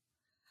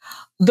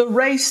 The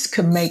race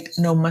could make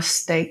no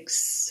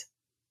mistakes.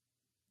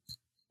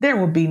 There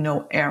will be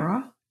no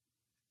error.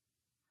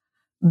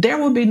 There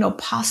will be no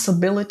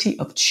possibility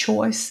of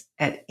choice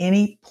at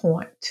any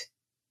point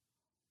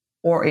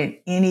or in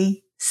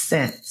any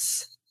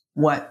sense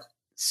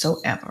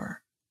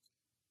whatsoever.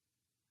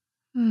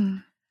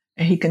 And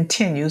he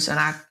continues, and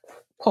I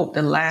quote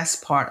the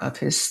last part of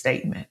his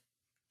statement,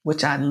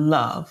 which I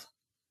love.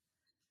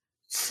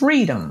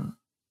 "Freedom,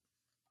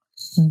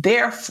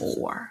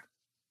 therefore,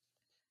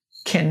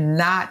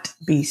 cannot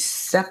be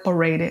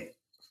separated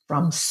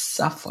from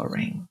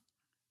suffering."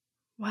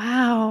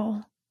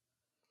 Wow.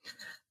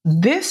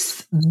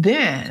 This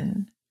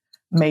then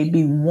may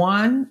be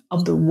one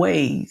of the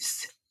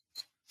ways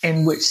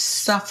in which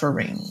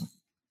suffering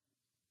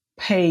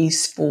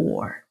pays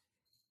for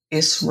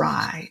its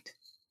ride.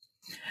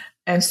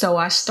 And so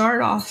I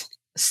start off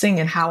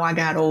singing How I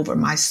Got Over.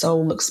 My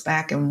soul looks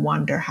back and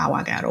wonder how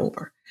I got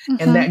over.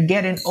 And that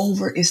getting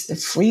over is the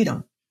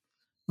freedom.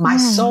 My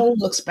soul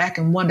looks back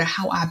and wonder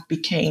how I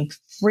became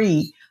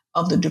free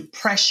of the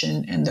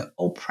depression and the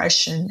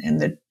oppression and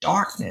the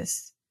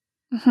darkness.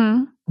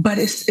 But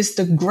it's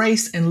the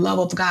grace and love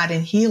of God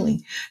and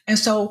healing. And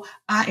so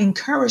I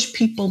encourage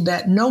people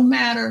that no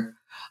matter,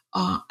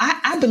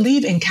 I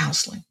believe in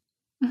counseling.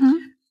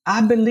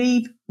 I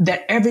believe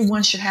that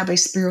everyone should have a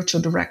spiritual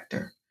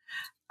director.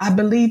 I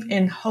believe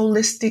in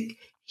holistic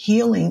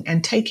healing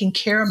and taking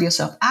care of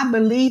yourself. I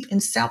believe in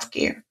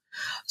self-care.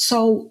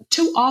 So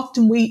too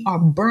often we are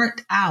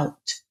burnt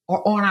out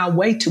or on our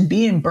way to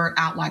being burnt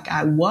out like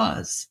I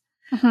was,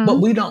 but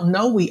we don't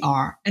know we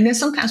are. And then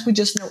sometimes we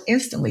just know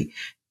instantly.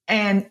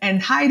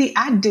 And Heidi,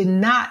 I did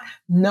not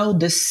know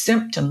the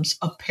symptoms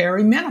of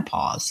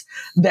perimenopause,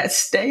 that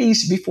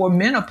stage before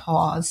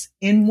menopause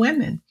in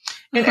women.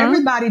 And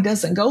everybody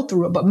doesn't go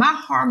through it, but my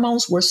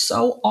hormones were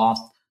so off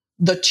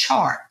the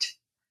chart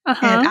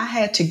and I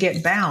had to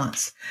get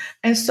balance.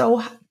 And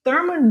so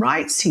Thurman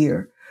writes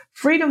here,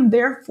 freedom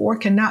therefore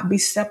cannot be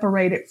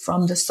separated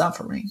from the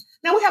suffering.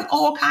 Now we have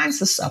all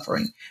kinds of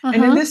suffering.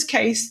 And in this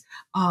case,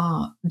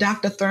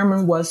 Dr.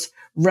 Thurman was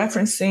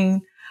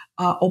referencing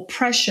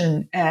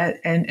oppression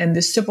and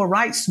the civil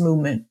rights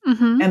movement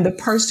and the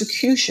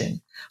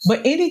persecution.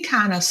 But any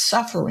kind of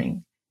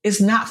suffering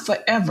is not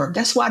forever.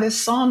 That's why the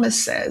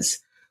psalmist says,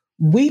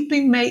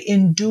 weeping may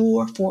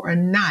endure for a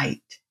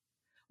night,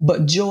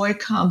 but joy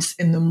comes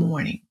in the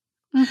morning.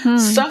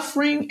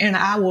 Suffering, and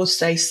I will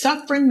say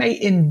suffering may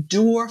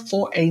endure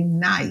for a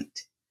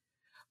night,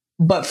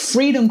 but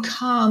freedom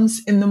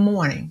comes in the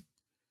morning.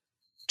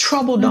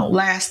 Trouble don't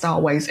last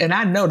always. And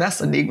I know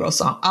that's a Negro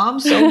song. I'm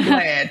so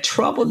glad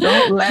trouble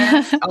don't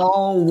last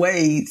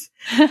always.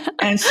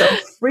 And so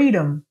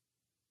freedom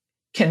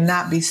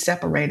cannot be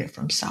separated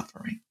from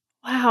suffering.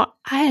 Wow.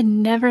 I had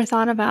never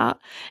thought about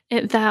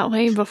it that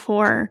way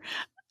before.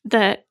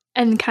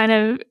 And kind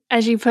of,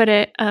 as you put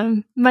it,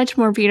 much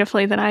more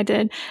beautifully than I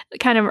did, it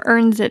kind of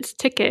earns its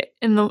ticket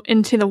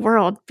into the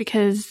world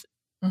because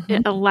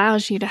it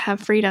allows you to have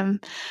freedom.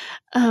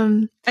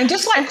 And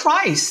just like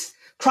Christ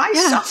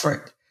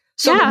suffered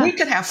so that we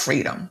could have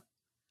freedom.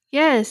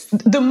 Yes.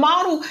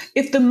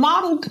 If the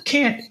model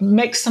can't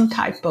make some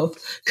type of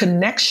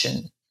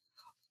connection,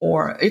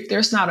 or if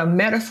there's not a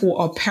metaphor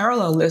or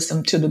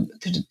parallelism to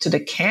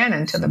the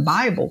canon, to the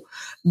Bible,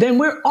 then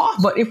we're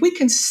off. But if we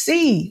can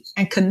see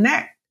and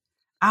connect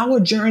our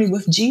journey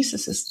with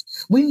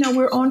Jesus, we know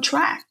we're on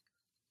track.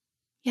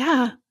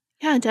 Yeah.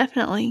 Yeah,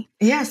 definitely.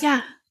 Yes.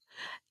 Yeah.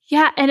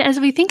 Yeah. And as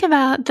we think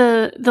about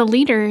the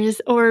leaders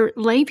or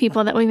lay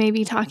people that we may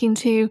be talking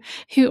to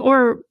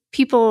or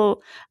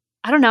people,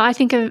 I don't know, I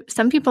think of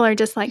some people are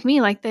just like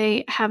me, like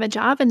they have a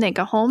job and they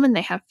go home and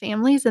they have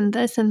families and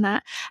this and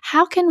that.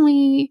 How can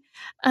we,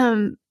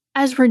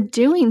 as we're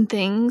doing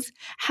things,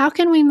 how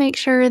can we make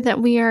sure that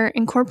we are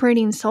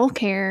incorporating soul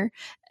care?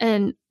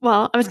 And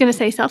well, I was going to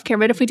say self-care,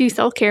 but if we do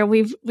soul care,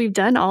 we've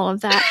done all of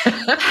that.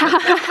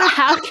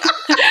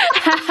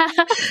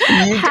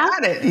 You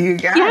got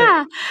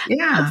it.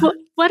 Yeah.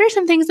 What are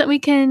some things that we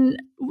can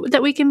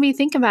be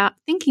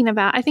thinking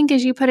about? I think,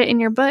 as you put it in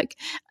your book,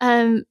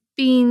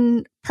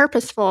 being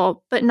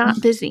purposeful but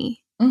not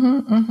busy.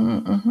 Mm-hmm,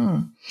 mm-hmm, mm-hmm.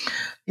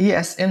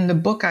 Yes, in the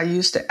book, I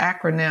used the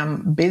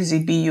acronym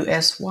BUSY,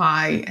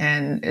 BUSY,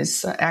 and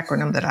it's an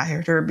acronym that I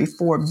had heard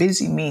before.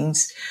 BUSY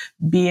means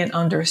being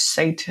under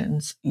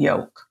Satan's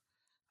yoke.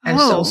 And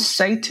so Oh.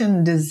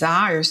 Satan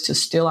desires to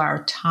steal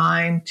our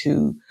time,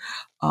 to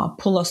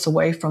pull us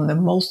away from the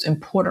most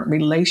important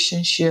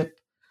relationship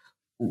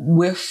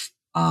with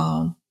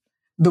the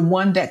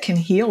one that can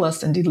heal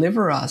us and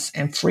deliver us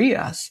and free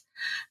us.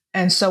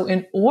 And so,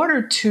 in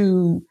order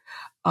to,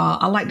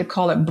 I like to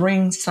call it,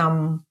 bring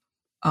some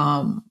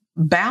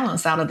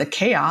balance out of the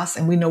chaos,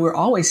 and we know we're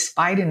always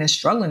fighting and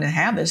struggling to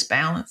have this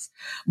balance.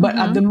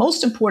 But the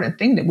most important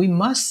thing that we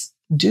must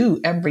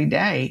do every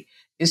day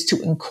is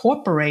to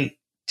incorporate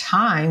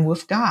time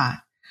with God.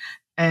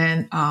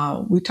 And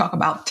we talk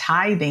about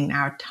tithing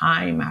our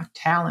time, our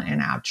talent,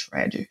 and our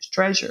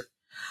treasure.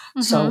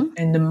 So,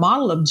 and the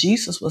model of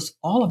Jesus was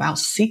all about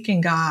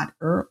seeking God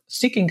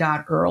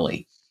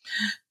early.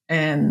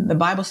 And the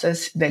Bible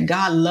says that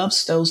God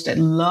loves those that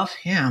love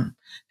him,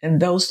 and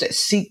those that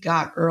seek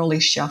God early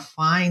shall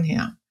find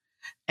him.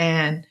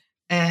 And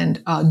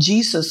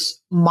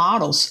Jesus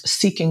models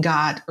seeking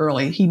God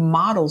early. He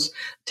models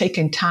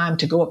taking time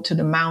to go up to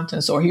the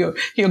mountains, or he'll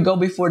go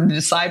before the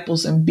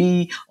disciples and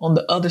be on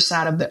the other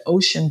side of the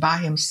ocean by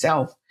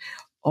himself.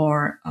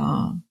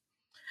 And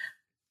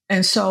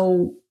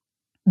so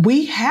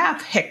we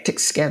have hectic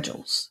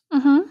schedules,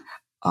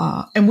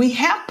 and we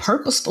have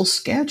purposeful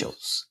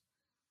schedules.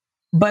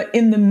 But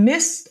in the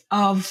midst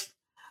of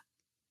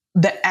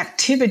the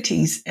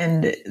activities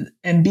and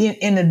being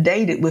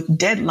inundated with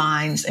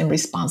deadlines and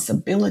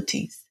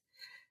responsibilities,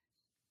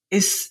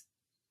 it's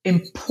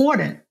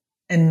important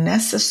and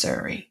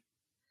necessary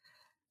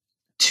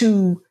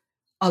to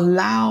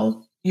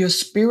allow your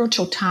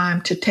spiritual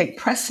time to take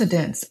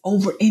precedence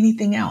over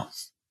anything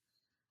else.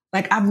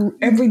 Like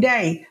every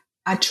day,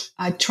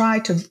 I try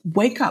to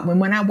wake up. And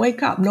when I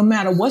wake up, no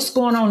matter what's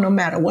going on, no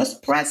matter what's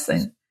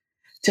pressing,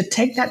 to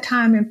take that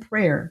time in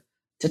prayer,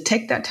 to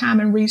take that time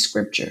and read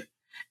scripture.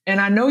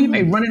 And I know you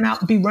may be running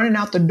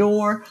out the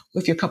door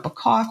with your cup of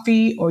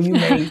coffee, or you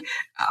may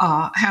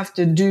have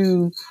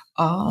to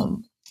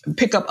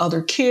pick up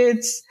other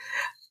kids,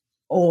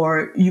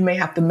 or you may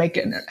have to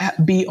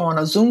be on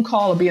a Zoom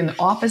call or be in the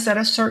office at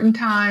a certain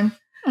time.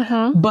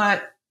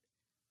 But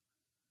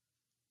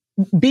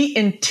be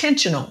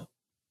intentional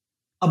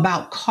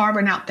about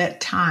carving out that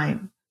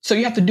time. So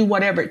you have to do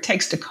whatever it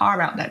takes to carve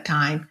out that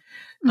time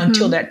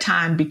until that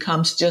time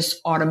becomes just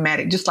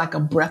automatic, just like a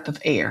breath of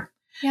air.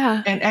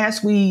 Yeah. And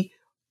as we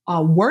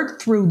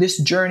work through this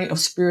journey of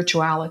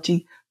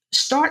spirituality,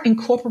 start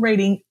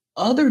incorporating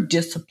other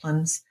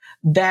disciplines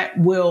that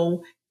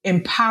will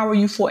empower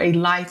you for a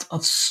life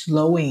of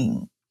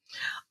slowing,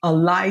 a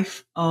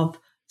life of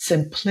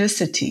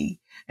simplicity.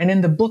 And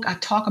in the book, I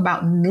talk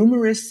about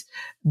numerous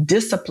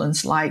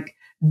disciplines like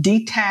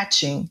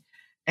detaching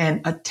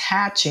and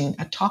attaching.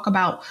 I talk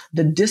about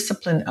the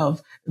discipline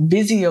of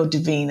Visio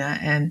Divina,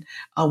 and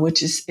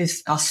which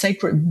is a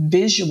sacred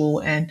visual,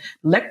 and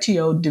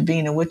Lectio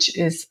Divina, which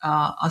is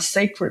a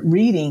sacred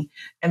reading,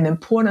 and the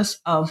importance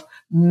of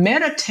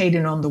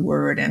meditating on the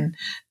word, and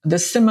the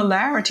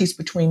similarities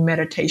between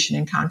meditation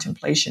and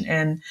contemplation,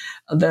 and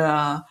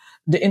the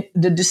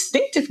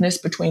distinctiveness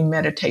between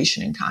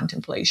meditation and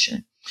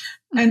contemplation.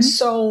 And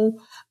so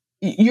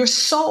your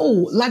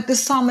soul, like the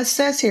psalmist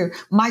says here,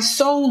 my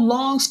soul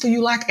longs for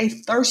you like a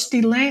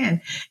thirsty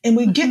land. And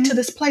we get to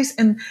this place,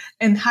 and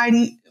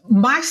Heidi,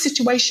 my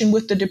situation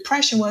with the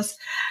depression was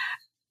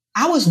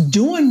I was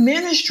doing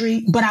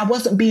ministry, but I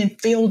wasn't being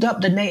filled up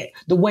the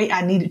way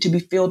I needed to be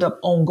filled up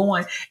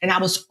ongoing. And I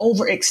was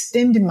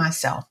overextending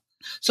myself.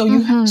 So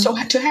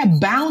to have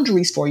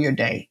boundaries for your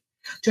day,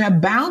 to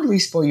have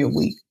boundaries for your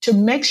week, to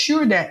make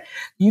sure that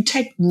you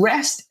take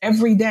rest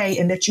every day,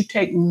 and that you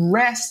take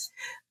rest,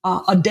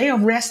 a day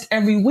of rest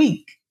every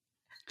week,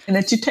 and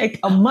that you take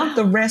a month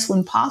of rest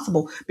when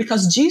possible.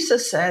 Because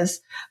Jesus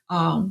says,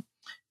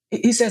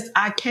 he says,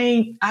 I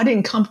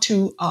didn't come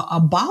to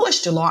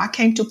abolish the law. I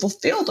came to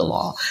fulfill the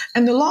law.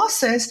 And the law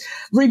says,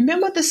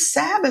 remember the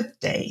Sabbath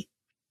day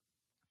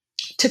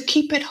to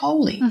keep it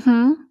holy.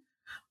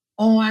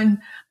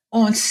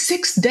 On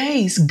 6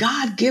 days,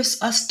 God gives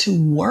us to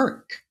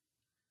work.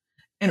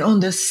 And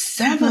on the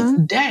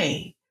seventh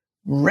day,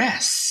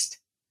 rest.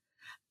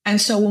 And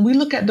so when we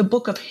look at the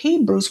book of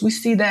Hebrews, we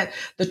see that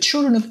the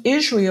children of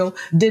Israel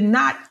did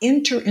not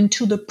enter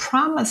into the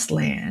promised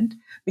land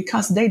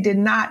because they did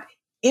not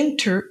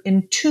enter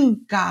into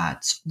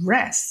God's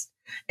rest.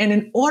 And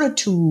in order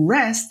to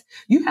rest,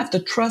 you have to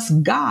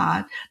trust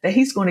God that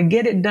he's going to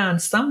get it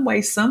done some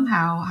way,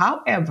 somehow.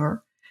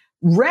 However,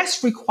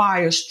 rest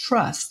requires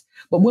trust.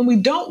 But when we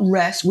don't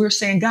rest, we're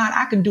saying, God,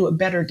 I can do it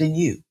better than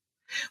you.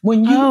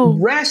 When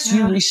you rest,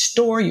 you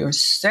restore your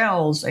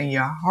cells and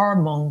your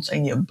hormones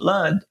and your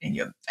blood and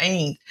your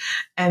veins.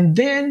 And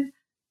then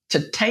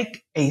to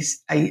take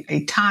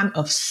a time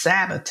of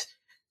Sabbath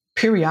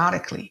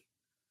periodically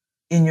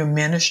in your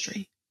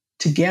ministry,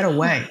 to get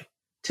away,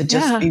 to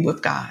just be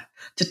with God,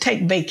 to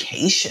take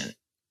vacation,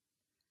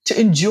 to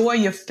enjoy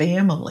your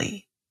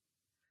family,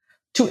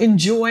 to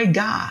enjoy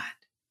God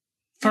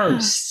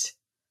first,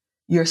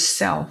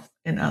 yourself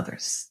and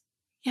others.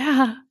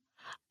 Yeah.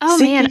 Oh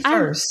Seek man, ye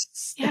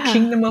first the yeah.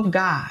 kingdom of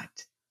God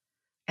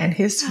and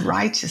his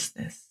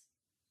righteousness,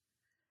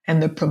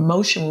 and the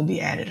promotion will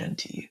be added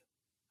unto you.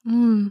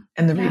 And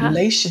the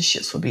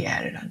relationships will be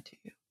added unto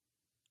you.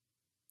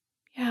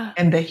 Yeah.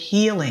 And the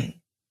healing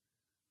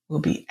will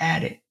be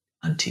added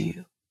unto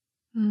you.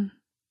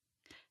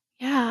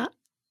 Yeah.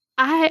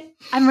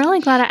 I'm really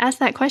glad I asked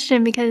that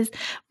question, because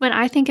when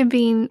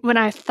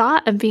I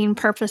thought of being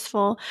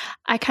purposeful,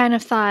 I kind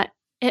of thought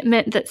it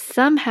meant that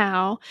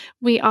somehow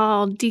we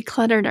all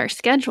decluttered our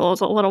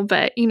schedules a little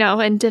bit,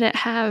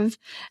 and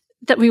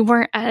that we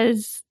weren't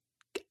as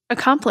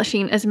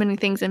accomplishing as many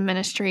things in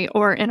ministry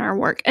or in our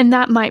work. And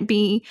that might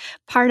be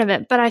part of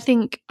it. But I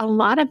think a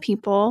lot of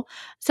people,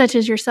 such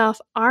as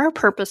yourself, are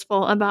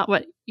purposeful about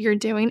what you're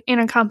doing and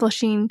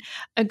accomplishing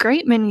a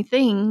great many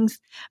things,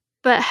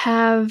 but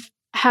have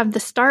the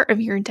start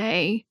of your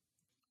day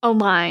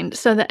aligned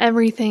so that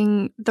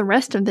everything the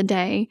rest of the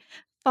day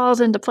falls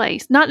into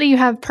place. Not that you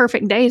have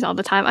perfect days all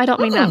the time. I don't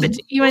mean that, but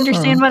you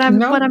understand what I'm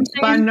saying?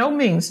 By no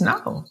means,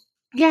 no.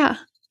 Yeah.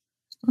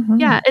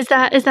 Yeah. Is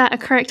that a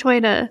correct way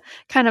to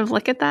kind of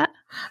look at that?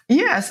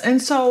 Yes.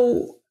 And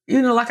so,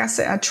 like I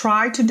said, I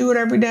try to do it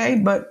every day,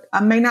 but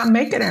I may not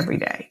make it every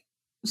day.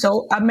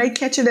 So I may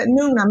catch it at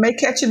noon. I may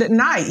catch it at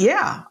night.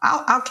 Yeah,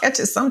 I'll catch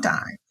it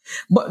sometime.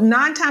 But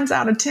 9 times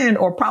out of 10,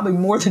 or probably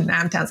more than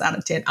 9 times out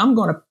of 10, I'm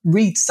going to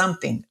read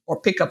something or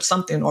pick up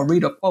something or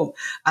read a quote.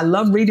 I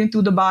love reading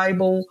through the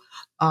Bible.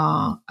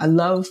 But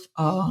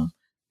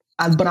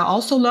I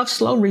also love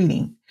slow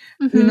reading.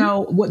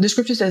 What the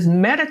scripture says,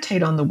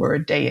 meditate on the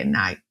word day and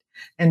night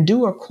and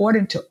do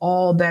according to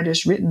all that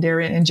is written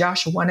therein in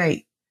Joshua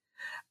 1:8.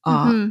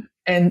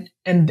 And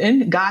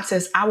then God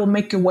says, I will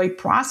make your way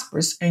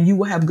prosperous and you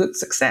will have good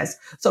success.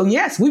 So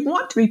yes, we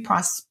want to be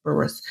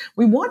prosperous.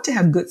 We want to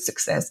have good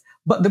success,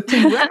 but the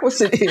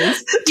prerequisite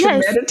is to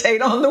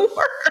meditate on the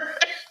word.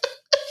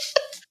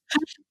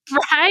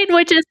 Right,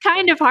 which is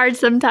kind of hard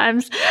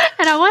sometimes.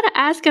 And I want to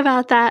ask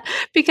about that,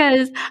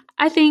 because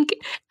I think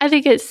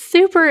it's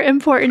super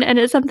important, and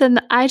it's something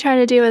that I try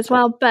to do as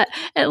well. But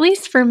at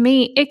least for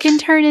me, it can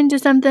turn into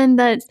something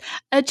that's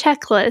a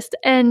checklist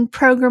and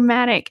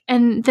programmatic.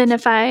 And then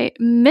if I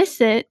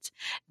miss it,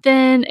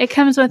 then it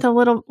comes with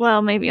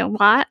maybe a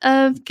lot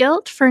of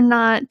guilt for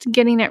not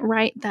getting it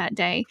right that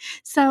day.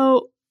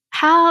 So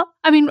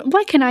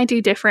what can I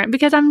do different?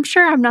 Because I'm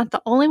sure I'm not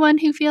the only one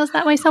who feels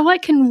that way. So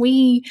what can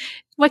we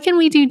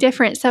do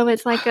different so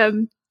it's like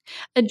a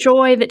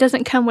joy that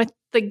doesn't come with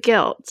the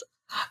guilt?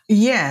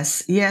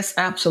 Yes,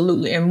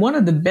 absolutely. And one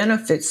of the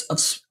benefits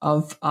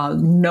of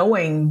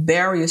knowing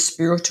various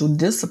spiritual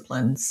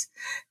disciplines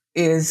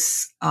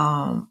is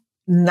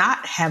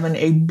not having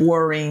a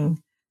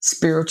boring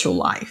spiritual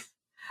life.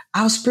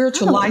 Our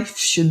spiritual life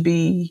should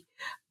be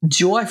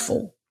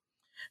joyful.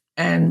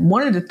 And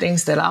one of the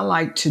things that I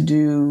like to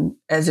do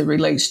as it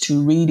relates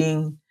to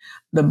reading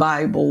the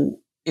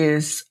Bible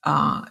is,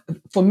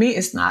 for me,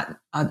 it's not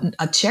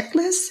a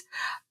checklist.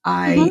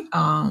 I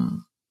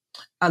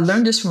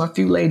learned this from a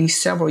few ladies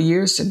several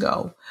years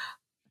ago,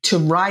 to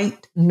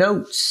write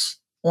notes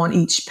on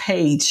each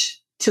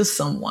page to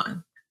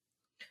someone.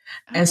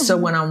 And so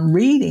when I'm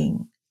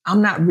reading,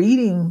 I'm not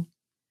reading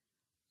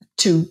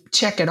to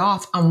check it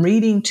off. I'm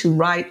reading to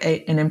write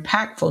an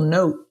impactful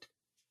note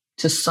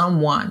to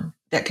someone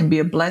that can be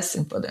a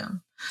blessing for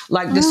them.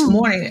 Like this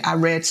morning, I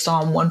read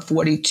Psalm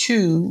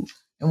 142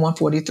 and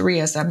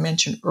 143, as I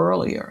mentioned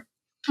earlier.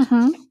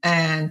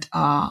 And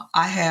I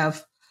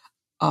have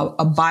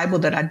a Bible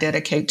that I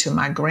dedicate to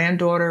my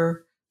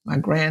granddaughter, my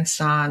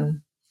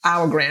grandson,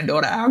 our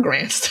granddaughter, our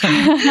grandson.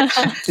 My.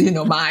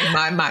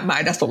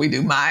 That's what we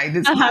do. Our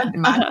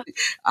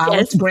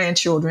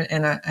grandchildren,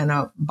 and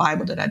a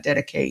Bible that I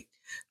dedicate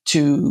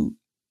to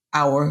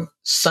our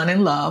son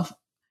in love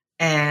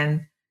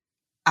and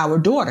our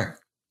daughter.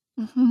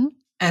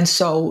 And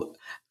so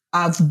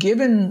I've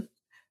given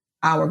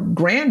our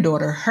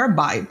granddaughter her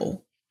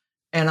Bible,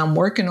 and I'm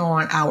working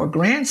on our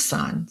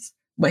grandsons,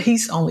 but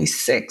he's only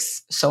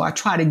 6. So I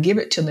try to give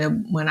it to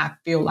them when I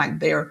feel like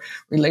their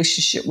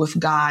relationship with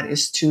God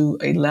is to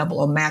a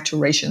level of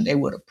maturation they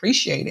would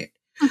appreciate it.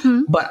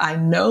 But I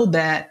know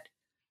that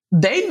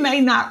they may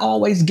not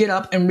always get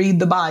up and read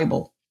the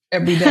Bible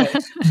every day,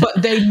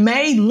 but they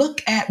may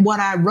look at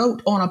what I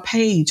wrote on a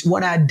page,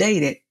 what I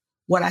dated,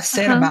 what I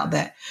said about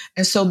that.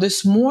 And so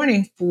this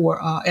morning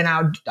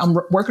I'm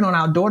working on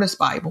our daughter's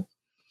Bible,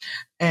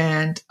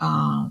 and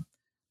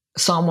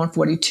Psalm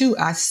 142,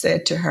 I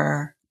said to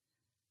her,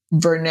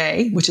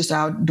 Vernay, which is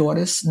our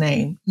daughter's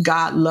name,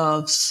 God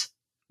loves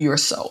your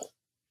soul.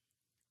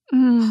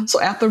 So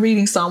after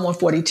reading Psalm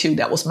 142,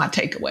 that was my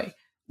takeaway.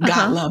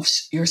 God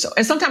loves your soul.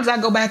 And sometimes I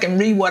go back and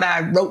read what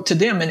I wrote to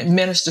them, and it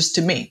ministers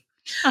to me.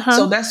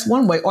 So that's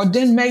one way. Or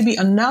then maybe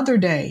another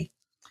day,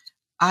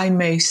 I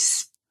may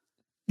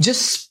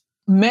just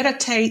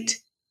meditate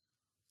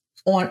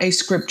on a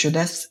scripture.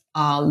 That's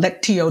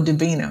Lectio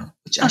Divina,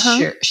 which I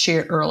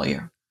shared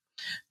earlier.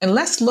 And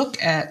let's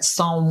look at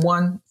Psalm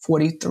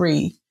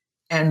 143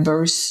 and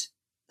verse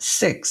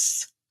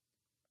 6.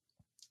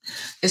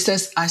 It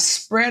says, I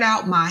spread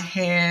out my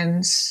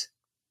hands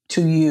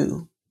to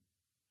you.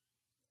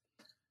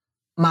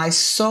 My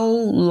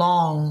soul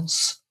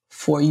longs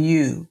for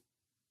you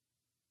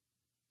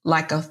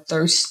like a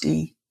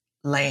thirsty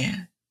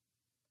land.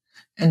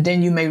 And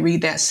then you may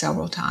read that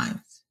several times.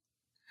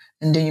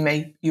 And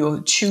then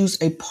you'll choose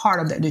a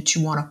part of that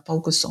you want to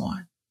focus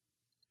on.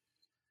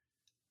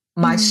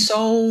 My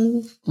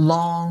soul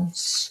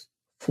longs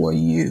for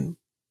you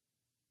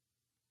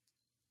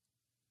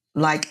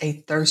like a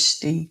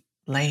thirsty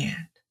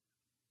land.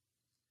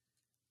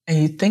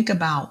 And you think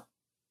about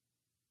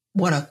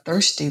what a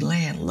thirsty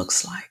land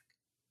looks like.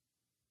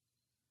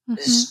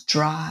 It's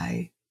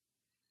dry,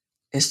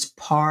 it's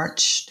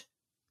parched,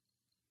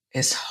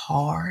 it's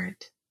hard,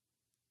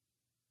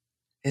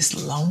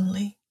 it's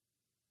lonely.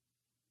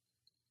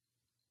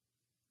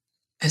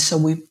 And so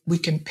we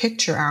can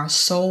picture our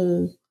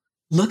soul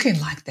looking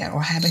like that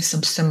or having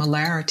some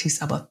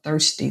similarities of a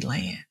thirsty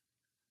land.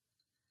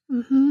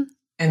 Mm-hmm.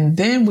 And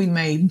then we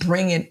may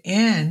bring it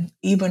in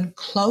even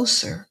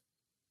closer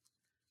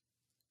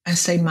and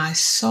say, my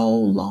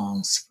soul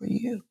longs for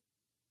you.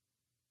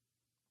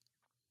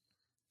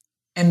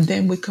 And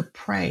then we could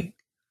pray,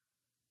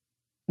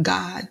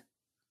 God,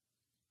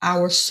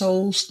 our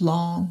souls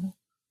long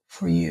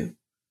for you.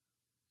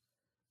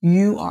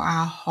 You are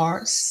our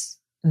heart's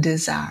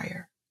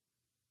desire.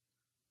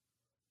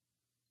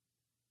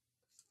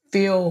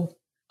 Fill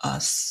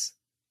us.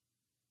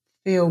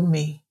 Fill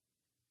me.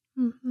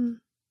 Mm-hmm.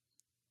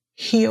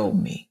 Heal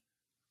me.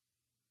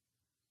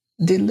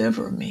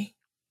 Deliver me.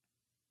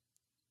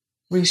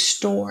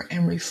 Restore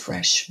and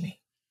refresh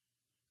me.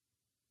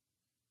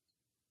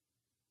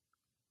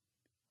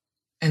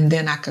 And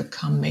then I could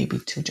come maybe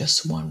to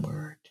just one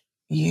word,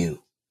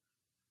 you.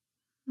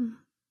 Mm-hmm.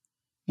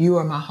 You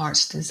are my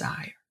heart's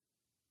desire.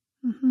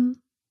 Mm-hmm.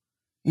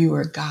 You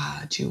are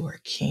God. You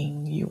are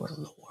King. You are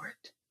Lord.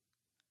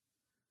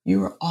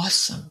 You are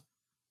awesome.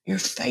 You're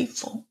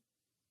faithful.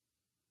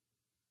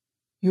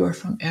 You are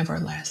from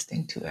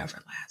everlasting to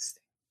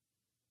everlasting.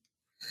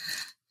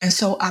 And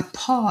so I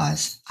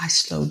pause, I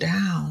slow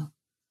down,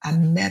 I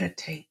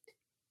meditate,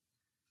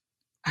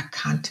 I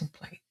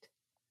contemplate,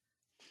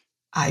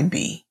 I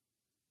be,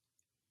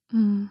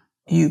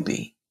 you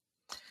be.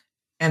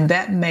 And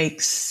that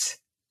makes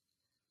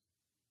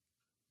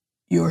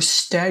your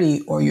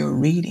study or your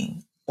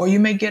reading, or you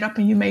may get up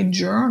and you may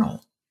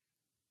journal.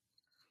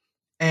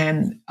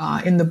 And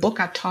in the book,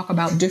 I talk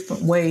about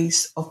different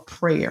ways of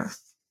prayer.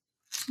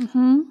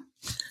 Mm-hmm.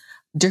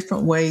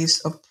 Different ways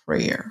of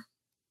prayer.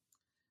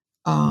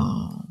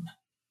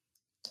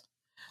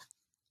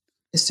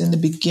 It's in the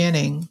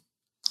beginning,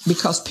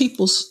 because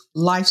people's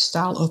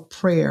lifestyle of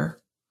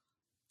prayer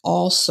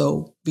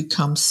also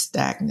becomes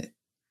stagnant.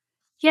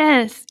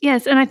 Yes.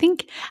 And I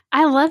think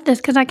I love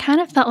this because I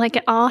kind of felt like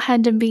it all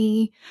had to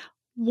be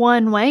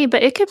one way,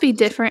 but it could be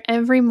different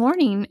every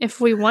morning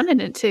if we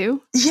wanted it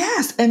to.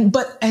 Yes.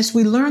 But as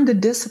we learn the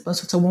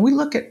disciplines, so when we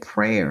look at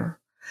prayer,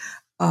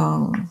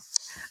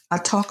 I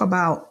talk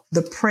about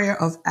the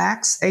prayer of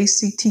ACTS,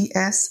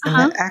 ACTS, and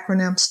that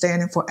acronym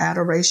standing for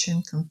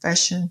adoration,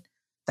 confession,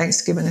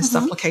 thanksgiving, and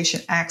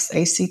supplication. ACTS,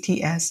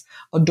 ACTS,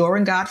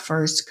 adoring God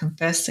first,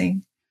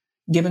 confessing,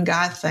 giving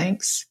God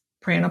thanks,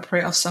 praying a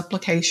prayer of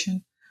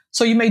supplication.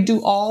 So you may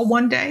do all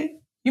one day.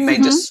 You may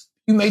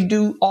you may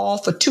do all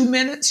for 2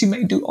 minutes. You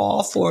may do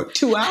all for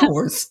 2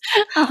 hours.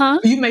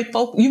 You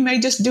may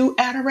just do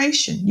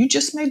adoration. You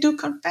just may do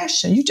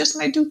confession. You just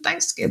may do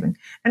thanksgiving.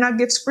 And I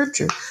give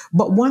scripture.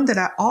 But one that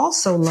I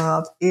also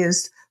love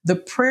is the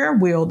prayer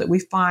wheel that we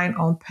find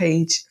on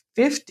page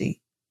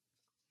 50.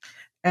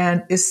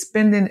 And it's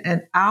spending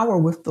an hour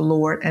with the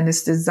Lord. And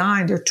it's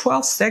designed, there are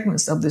 12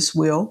 segments of this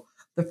wheel.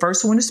 The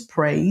first one is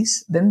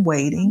praise, then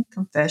waiting,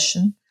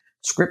 confession,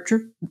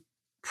 scripture,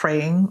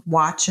 praying,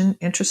 watching,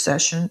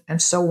 intercession,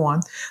 and so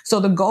on. So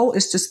the goal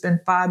is to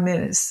spend 5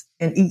 minutes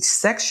in each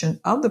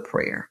section of the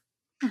prayer.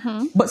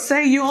 But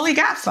say you only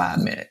got 5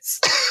 minutes.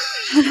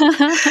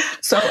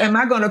 So am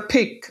I going to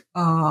pick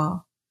a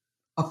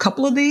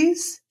couple of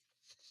these?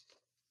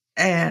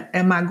 And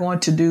am I going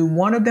to do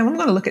one of them? I'm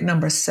going to look at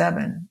number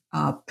 7,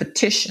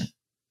 petition.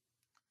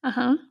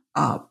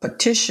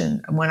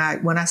 Petition, when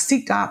I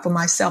seek God for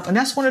myself. And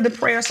that's one of the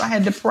prayers I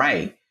had to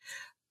pray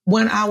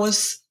when I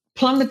was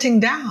plummeting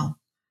down.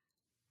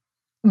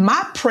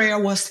 My prayer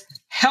was,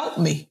 help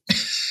me.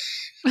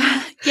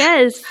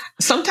 Yes.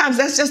 Sometimes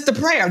that's just the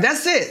prayer.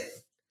 That's it.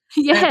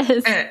 Yes.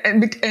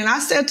 And I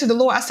said to the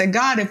Lord, I said,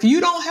 God, if you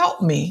don't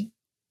help me,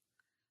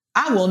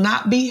 I will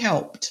not be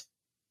helped.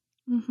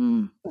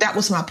 That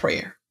was my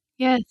prayer.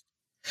 Yes.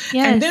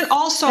 And then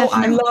also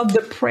definitely. I love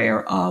the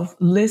prayer of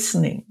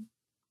listening.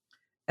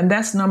 And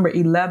that's number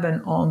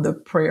 11 on the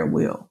prayer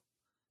wheel.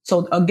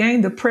 So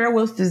again, the prayer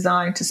wheel is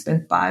designed to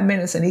spend 5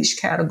 minutes in each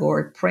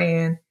category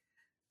praying,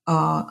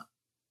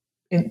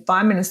 in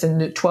 5 minutes in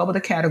the 12 of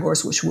the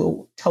categories, which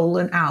will total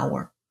an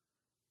hour.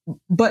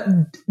 But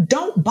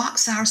don't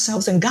box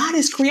ourselves in. God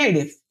is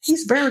creative.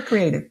 He's very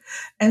creative.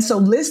 And so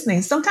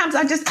listening, sometimes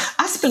I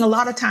spend a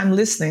lot of time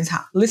listening,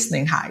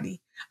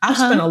 Heidi. I've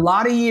spent a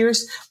lot of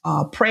years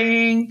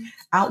praying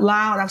out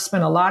loud. I've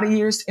spent a lot of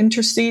years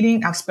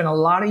interceding. I've spent a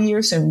lot of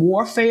years in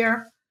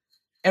warfare.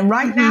 And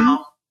right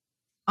now,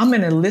 I'm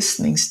in a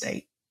listening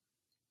state.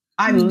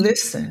 I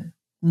listen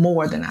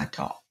more than I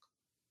talk.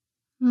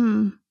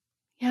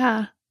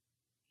 Yeah.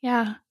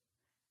 Yeah.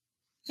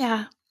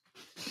 Yeah.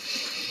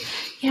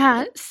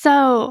 Yeah.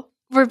 So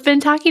we've been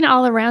talking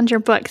all around your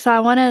book. So I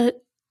want to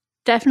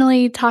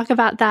definitely talk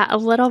about that a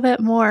little bit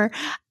more.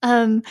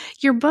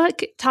 Your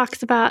book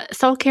talks about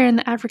soul care in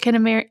the African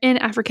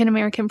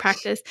American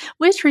practice,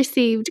 which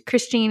received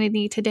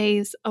Christianity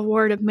Today's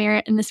Award of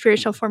Merit in the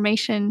Spiritual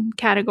Formation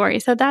category.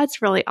 So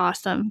that's really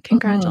awesome.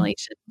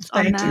 Congratulations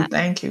on that.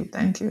 Thank you.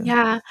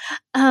 Yeah.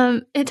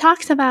 It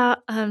talks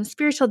about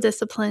spiritual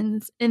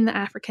disciplines in the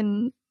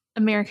African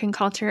American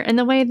culture and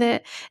the way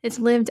that it's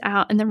lived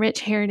out and the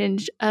rich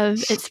heritage of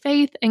its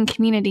faith and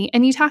community.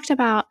 And you talked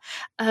about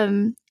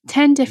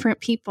 10 different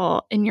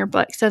people in your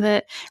book so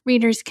that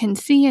readers can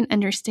see and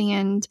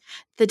understand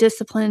the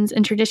disciplines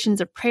and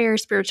traditions of prayer,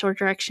 spiritual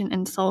direction,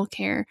 and soul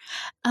care.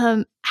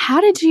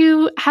 How did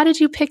you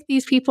pick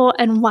these people,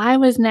 and why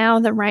was now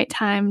the right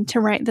time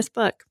to write this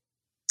book?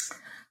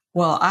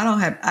 Well,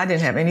 I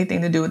didn't have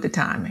anything to do with the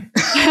timing.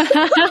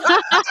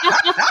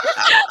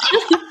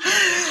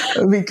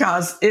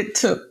 Because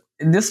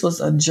this was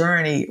a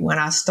journey. When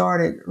I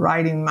started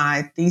writing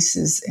my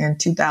thesis in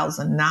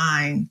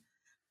 2009,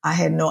 I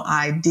had no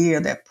idea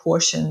that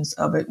portions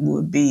of it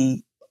would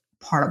be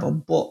part of a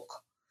book.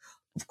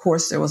 Of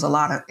course, there was a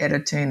lot of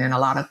editing and a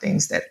lot of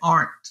things that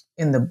aren't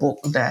in the book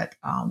that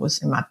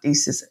was in my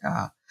thesis.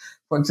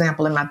 For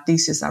example, in my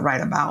thesis, I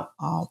write about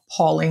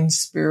Pauline's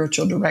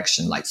spiritual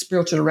direction, like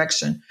spiritual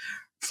direction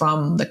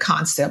from the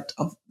concept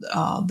of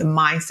the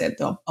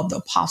mindset of the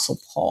Apostle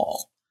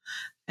Paul.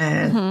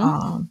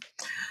 And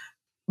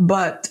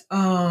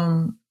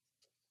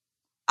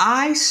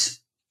I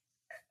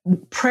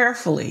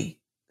prayerfully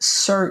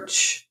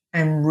searched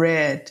and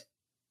read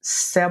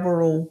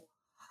several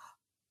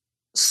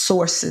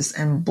sources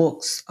and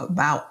books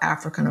about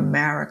African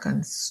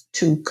Americans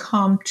to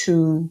come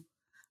to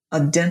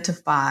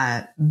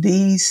identify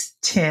these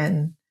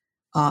 10,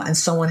 and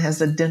someone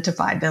has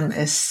identified them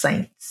as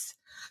saints,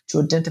 to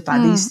identify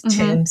these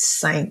 10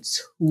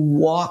 saints who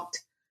walked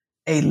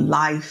a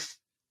life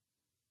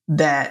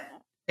that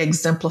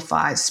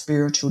exemplifies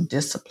spiritual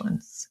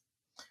disciplines.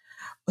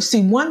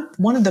 See,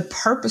 one of the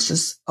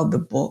purposes of the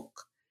book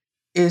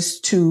is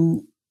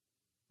to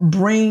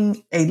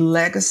bring a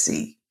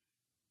legacy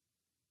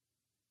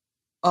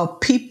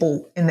of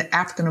people in the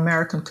African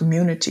American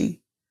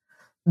community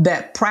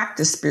that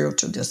practice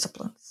spiritual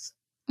disciplines,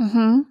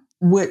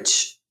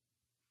 which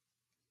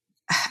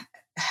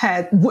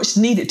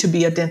needed to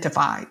be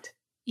identified.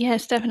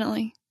 Yes,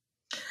 definitely.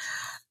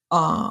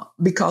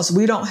 Because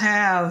we don't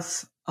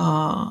have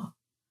a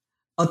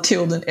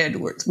Tilden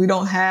Edwards, we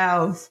don't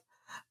have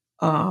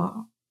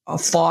a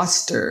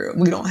Foster,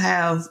 we don't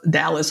have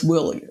Dallas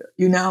Willard,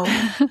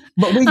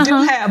 but we do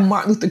have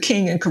Martin Luther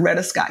King and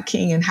Coretta Scott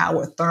King and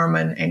Howard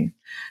Thurman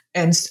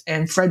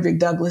and Frederick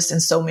Douglass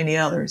and so many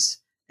others,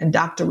 and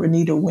Dr.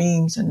 Renita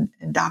Weems and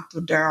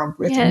Dr. Darrell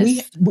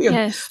Griffin.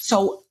 Yes.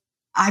 So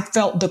I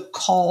felt the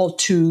call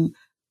to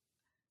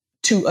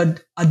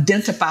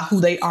identify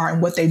who they are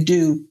and what they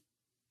do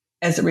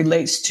as it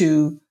relates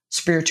to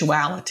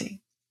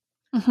spirituality,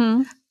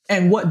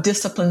 and what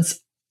disciplines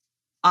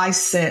I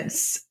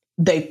sense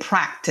they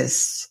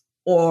practice,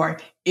 or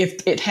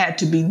if it had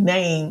to be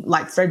named,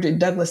 like Frederick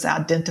Douglass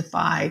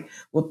identified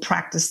with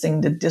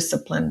practicing the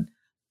discipline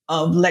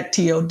of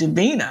Lectio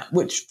Divina,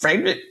 which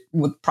Frederick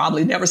would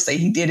probably never say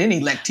he did any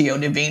Lectio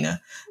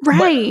Divina.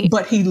 Right.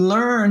 But he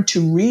learned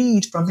to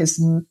read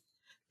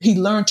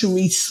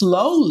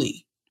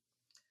slowly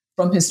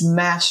from his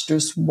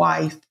master's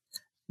wife,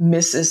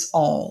 Mrs.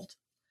 Auld.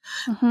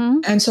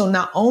 And so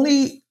not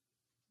only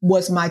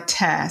was my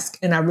task,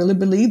 and I really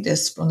believe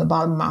this from the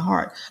bottom of my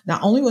heart,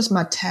 not only was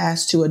my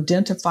task to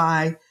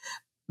identify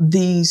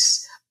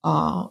these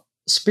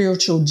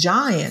spiritual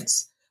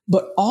giants,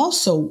 but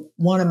also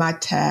one of my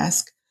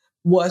tasks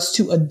was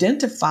to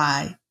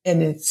identify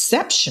an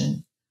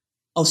inception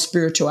of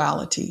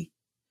spirituality,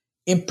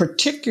 in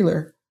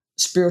particular,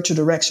 spiritual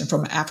direction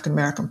from an African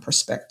American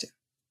perspective.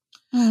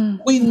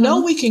 We know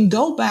we can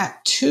go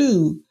back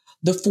to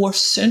the 4th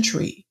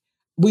century.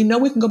 We know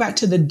we can go back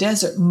to the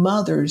desert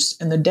mothers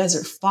and the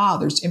desert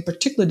fathers, in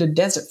particular the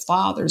desert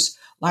fathers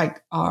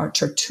like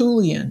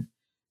Tertullian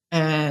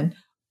and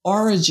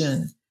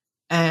Origen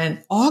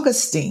and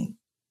Augustine,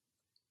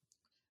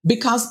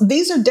 because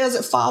these are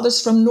desert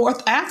fathers from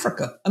North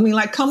Africa. I mean,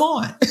 like, come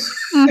on.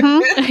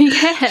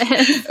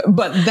 Yes.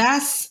 But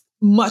that's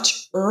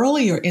much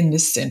earlier in the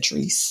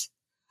centuries,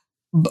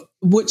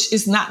 which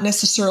is not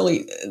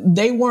necessarily,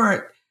 they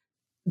weren't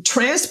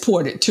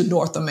transported to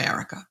North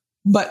America.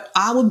 But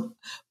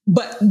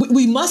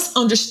we must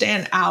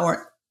understand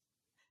our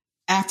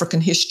African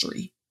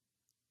history.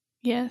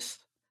 Yes.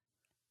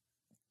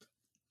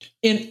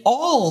 In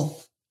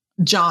all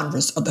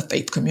genres of the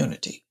faith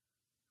community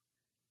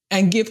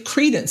and give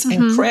credence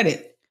Mm-hmm. and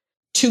credit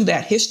to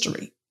that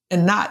history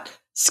and not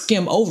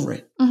skim over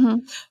it. Mm-hmm.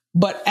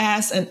 But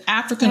as an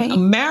African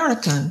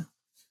American,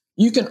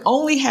 you can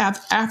only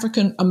have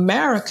African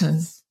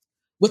American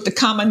with the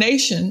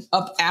combination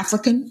of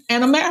African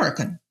and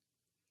American.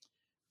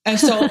 And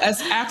so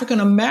as African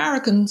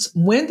Americans,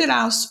 when did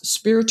our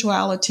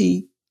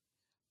spirituality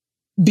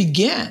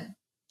begin?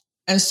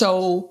 And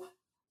so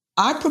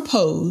I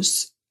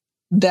propose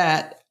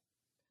that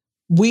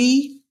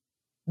we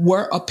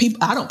were a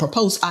people, I don't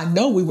propose, I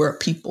know we were a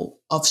people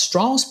of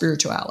strong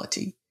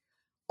spirituality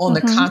on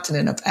the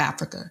continent of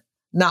Africa.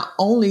 Not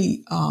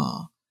only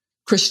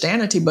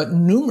Christianity, but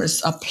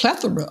a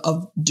plethora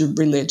of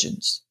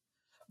religions.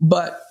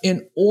 But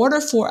in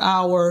order for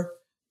our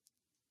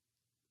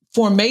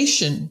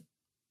formation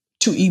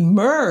to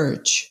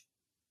emerge,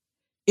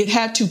 it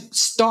had to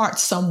start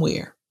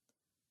somewhere.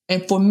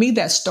 And for me,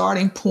 that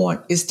starting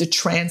point is the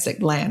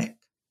transatlantic,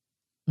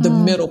 the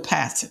Middle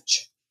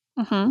Passage,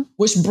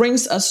 which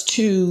brings us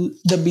to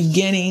the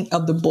beginning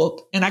of the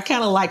book. And I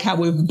kind of like how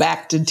we've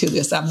backed into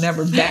this. I've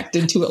never backed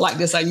into it like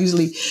this. I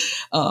usually,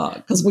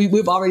 because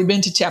we've already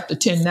been to chapter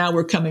 10. Now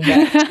we're coming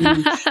back to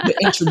the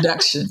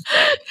introduction.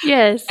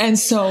 Yes. And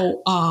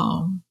so,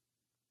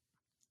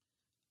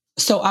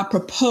 so I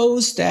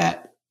propose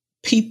that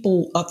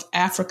people of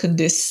African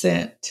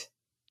descent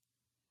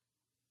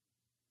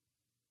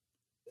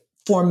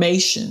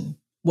formation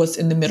was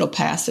in the Middle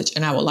Passage.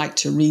 And I would like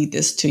to read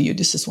this to you.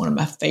 This is one of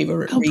my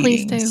favorite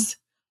readings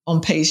on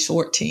page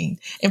 14.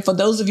 And for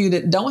those of you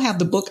that don't have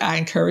the book, I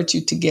encourage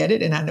you to get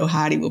it. And I know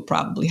Heidi will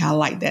probably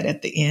highlight that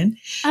at the end.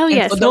 Oh, and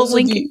yes. For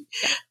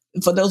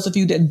those of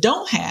you that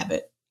don't have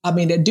it,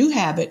 that do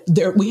have it,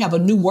 we have a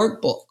new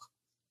workbook.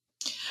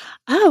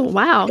 Oh,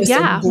 wow. It's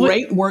a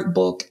great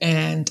workbook,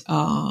 and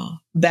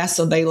that's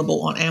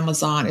available on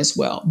Amazon as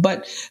well.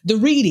 But the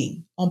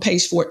reading on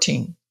page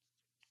 14,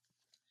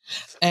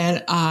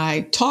 and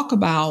I talk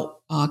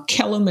about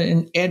Kellerman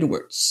and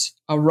Edwards,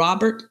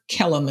 Robert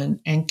Kellerman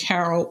and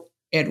Carol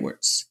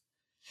Edwards,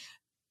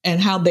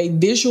 and how they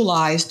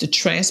visualized the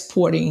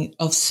transporting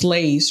of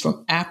slaves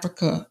from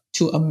Africa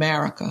to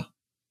America.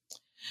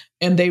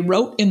 And they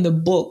wrote in the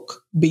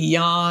book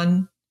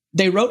Beyond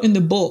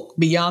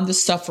the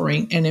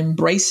Suffering and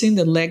Embracing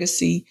the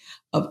Legacy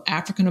of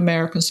African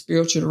American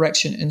Spiritual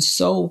Direction and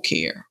Soul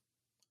Care.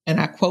 And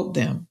I quote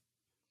them,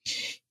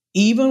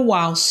 "Even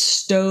while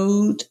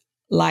stowed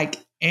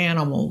like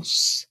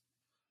animals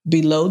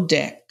below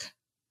deck,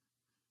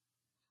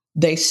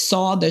 they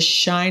saw the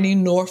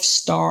shining North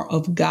Star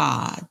of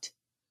God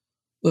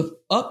with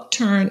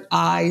upturned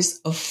eyes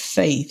of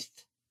faith,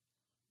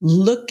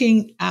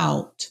 looking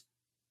out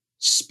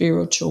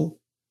spiritual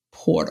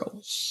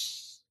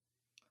portals."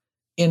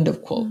 End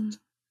of quote.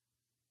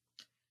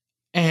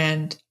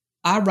 And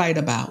I write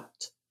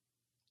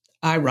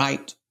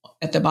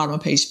at the bottom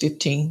of page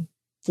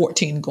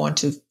 14 going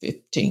to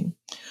 15.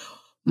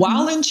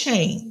 While in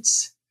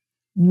chains,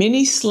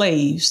 many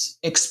slaves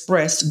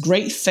expressed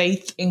great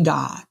faith in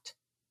God,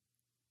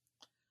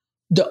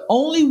 the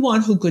only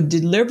one who could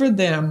deliver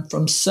them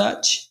from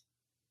such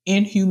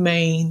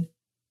inhumane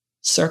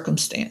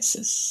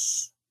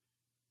circumstances.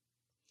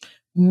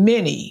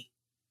 Many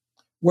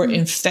were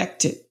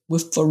infected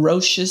with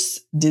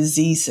ferocious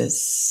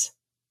diseases,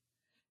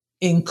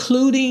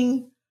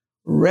 including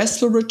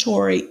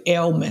respiratory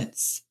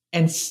ailments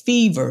and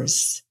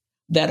fevers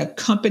that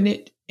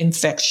accompanied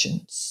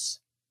infections.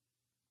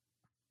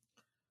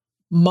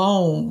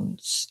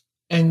 Moans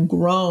and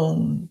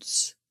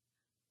groans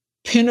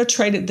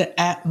penetrated the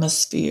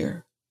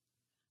atmosphere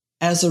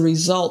as a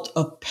result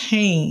of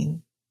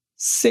pain,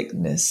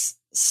 sickness,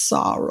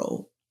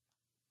 sorrow,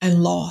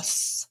 and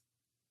loss.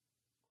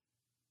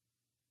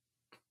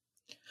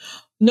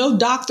 No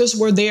doctors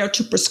were there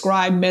to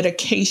prescribe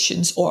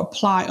medications or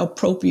apply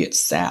appropriate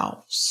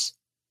salves.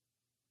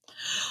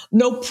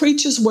 No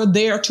preachers were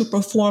there to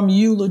perform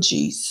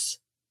eulogies.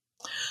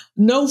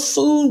 No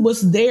food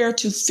was there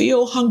to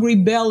fill hungry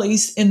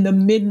bellies in the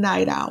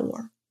midnight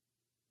hour.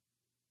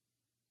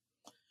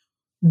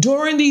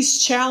 During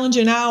these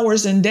challenging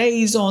hours and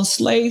days on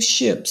slave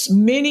ships,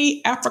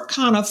 many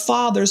Africana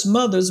fathers,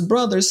 mothers,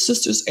 brothers,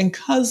 sisters, and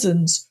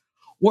cousins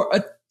were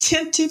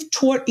attentive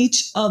toward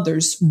each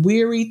other's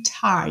weary,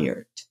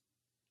 tired,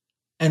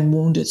 and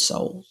wounded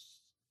souls.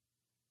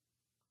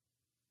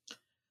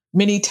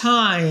 Many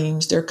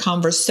times their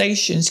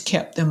conversations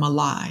kept them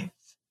alive.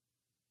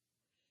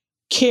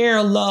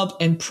 Care, love,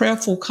 and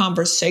prayerful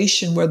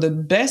conversation were the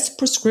best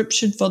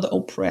prescription for the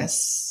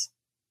oppressed.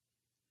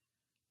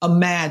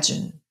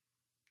 Imagine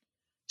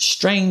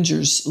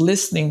strangers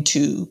listening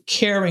to,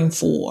 caring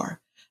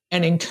for,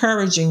 and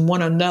encouraging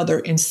one another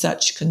in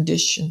such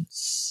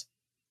conditions.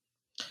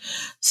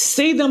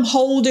 See them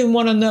holding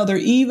one another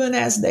even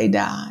as they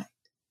died.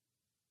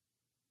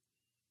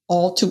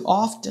 All too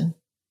often,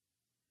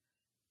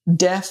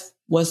 death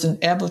was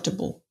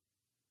inevitable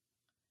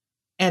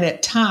and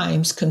at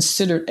times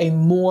considered a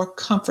more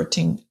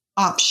comforting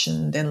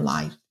option than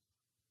life.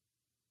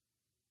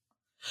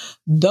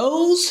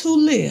 Those who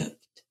lived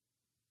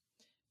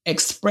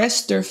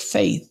expressed their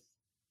faith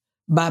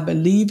by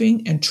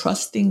believing and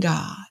trusting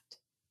God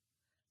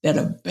that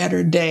a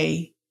better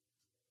day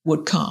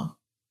would come.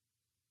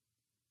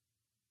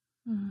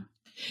 Mm.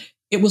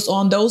 It was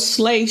on those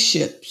slave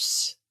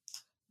ships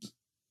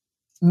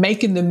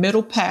making the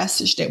Middle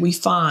Passage that we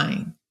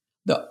find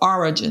the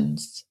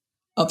origins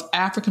of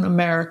African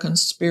American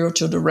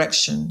spiritual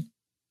direction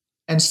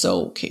and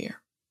soul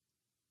care.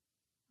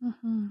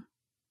 Mm-hmm.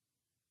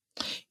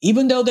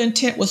 Even though the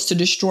intent was to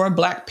destroy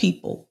Black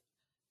people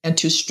and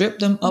to strip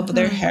them of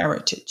their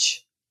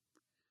heritage,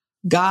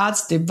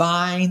 God's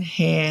divine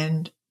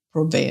hand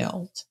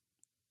prevailed.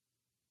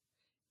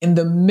 In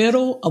the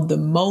middle of the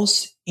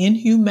most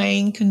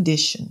inhumane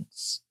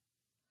conditions,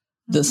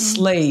 the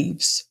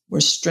slaves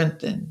were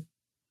strengthened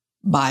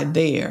by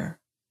their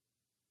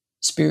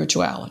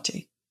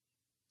spirituality.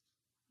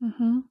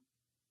 Mm-hmm.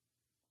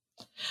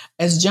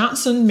 As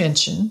Johnson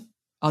mentioned,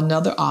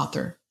 another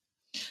author,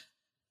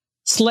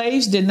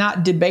 slaves did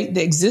not debate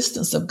the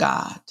existence of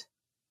God,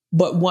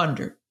 but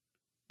wondered,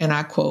 and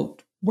I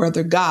quote,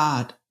 whether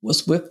God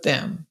was with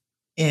them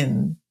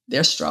in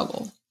their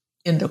struggle,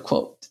 end of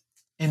quote.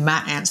 And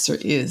my answer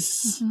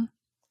is,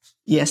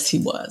 yes, he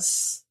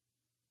was.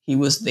 He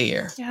was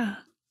there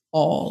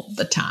all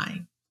the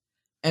time.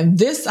 And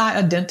this I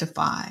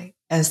identify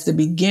as the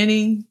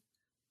beginning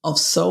of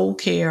soul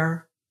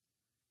care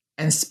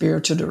and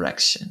spiritual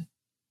direction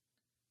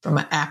from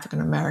an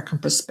African American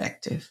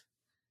perspective.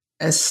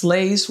 As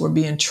slaves were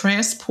being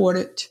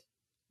transported,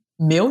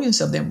 millions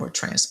of them were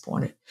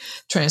transported.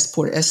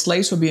 As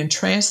slaves were being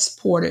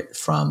transported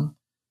from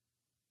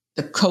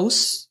the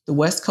coast, the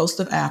west coast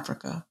of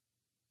Africa,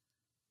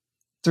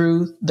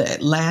 through the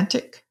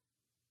Atlantic.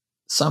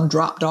 Some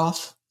dropped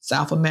off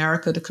South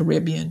America, the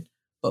Caribbean,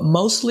 but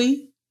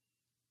mostly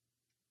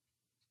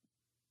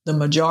the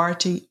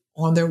majority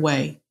on their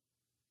way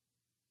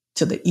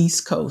to the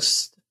East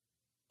Coast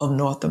of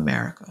North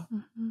America.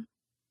 Mm-hmm.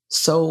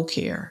 Soul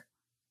care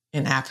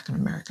in African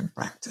American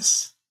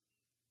practice.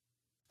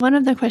 One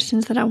of the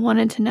questions that I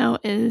wanted to know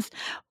is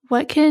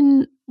what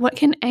can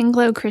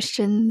Anglo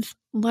Christians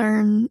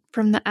learn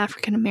from the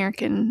African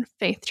American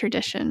faith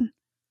tradition?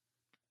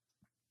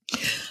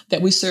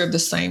 That we serve the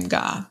same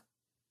God.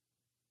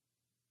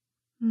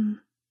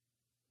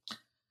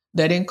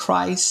 That in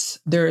Christ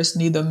there is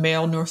neither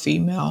male nor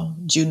female,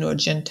 Jew nor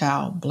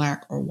Gentile,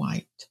 Black or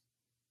white.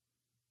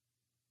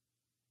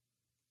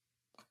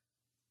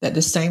 That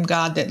the same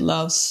God that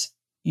loves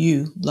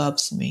you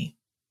loves me.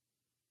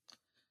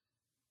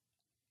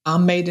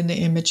 I'm made in the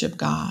image of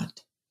God,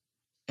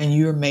 and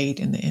you're made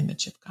in the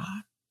image of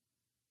God.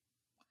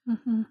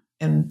 Mm-hmm.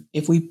 And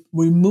if we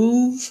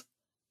remove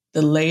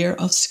the layer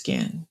of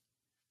skin,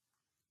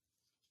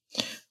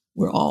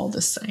 we're all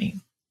the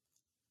same.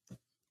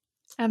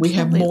 Absolutely. We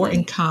have more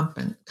in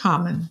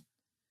common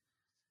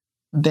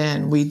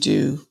than we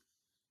do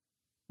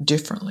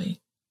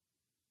differently.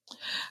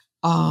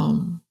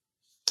 And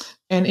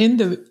in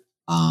the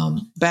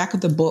back of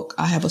the book,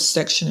 I have a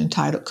section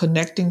entitled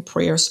Connecting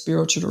Prayer,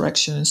 Spiritual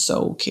Direction, and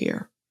Soul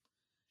Care.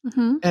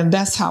 Mm-hmm. And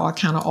that's how I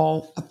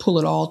I pull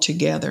it all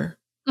together.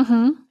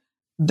 Mm-hmm.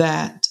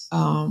 That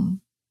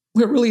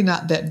we're really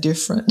not that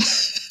different.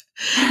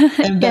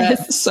 And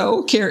that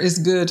soul care is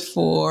good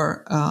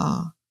for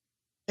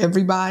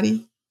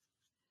everybody.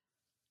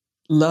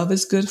 Love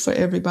is good for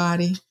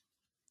everybody.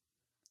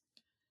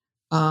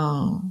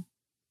 I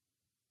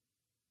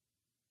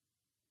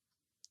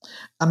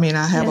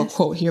have a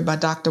quote here by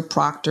Dr.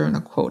 Proctor and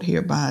a quote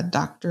here by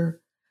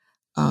Dr.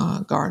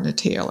 Gardner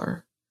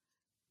Taylor.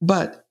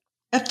 But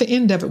at the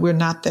end of it, we're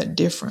not that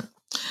different.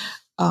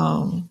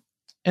 And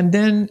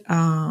then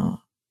I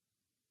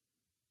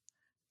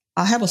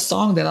have a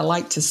song that I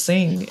like to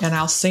sing, and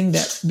I'll sing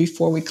that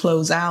before we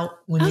close out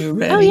when you're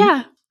ready. Oh,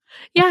 yeah.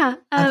 Yeah.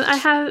 I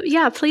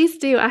have, please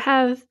do. I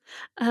have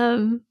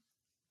 2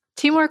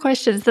 more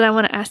questions that I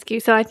want to ask you.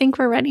 So I think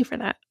we're ready for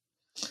that.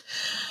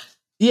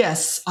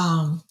 Yes.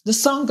 The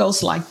song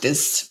goes like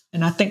this,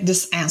 and I think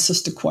this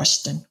answers the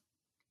question.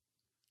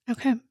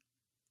 Okay.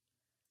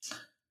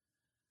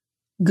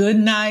 Good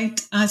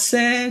night, I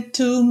said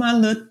to my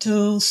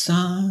little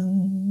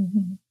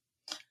son.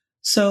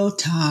 So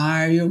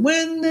tired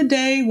when the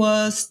day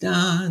was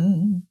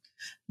done.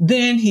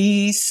 Then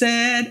he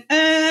said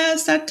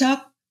as I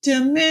tucked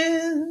him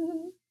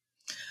in,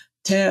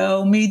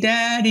 tell me,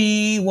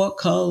 Daddy, what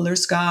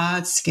color's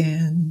God's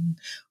skin?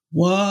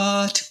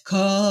 What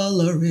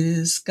color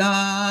is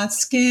God's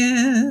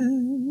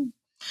skin?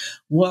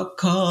 What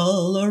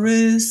color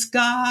is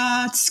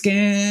God's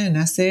skin?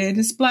 I said,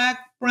 it's black,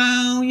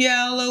 brown,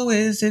 yellow.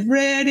 Is it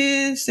red?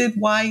 Is it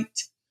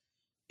white?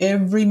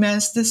 Every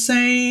man's the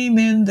same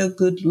in the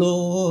good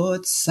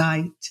Lord's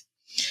sight.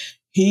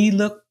 He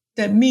looked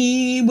at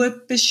me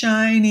with his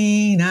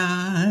shining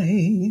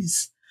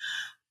eyes.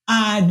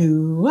 I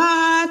knew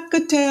I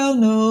could tell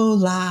no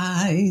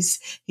lies.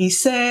 He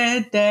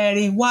said,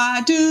 Daddy,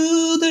 why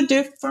do the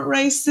different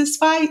races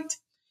fight?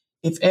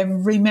 If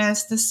every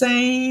man's the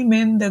same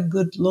in the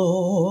good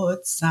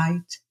Lord's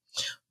sight.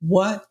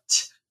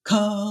 What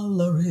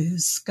color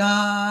is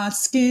God's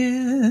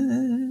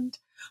skin?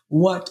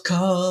 What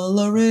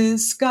color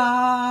is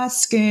God's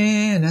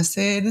skin? I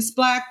said, it's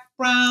black,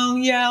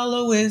 brown,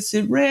 yellow. Is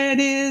it red?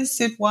 Is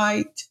it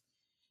white?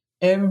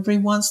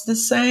 Everyone's the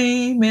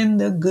same in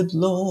the good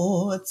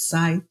Lord's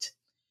sight.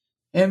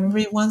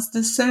 Everyone's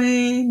the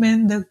same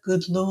in the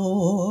good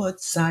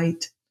Lord's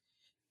sight.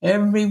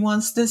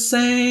 Everyone's the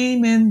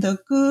same in the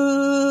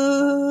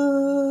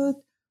good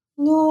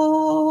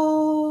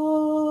Lord's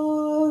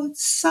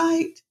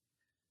sight.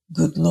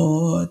 Good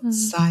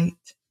Lord's sight.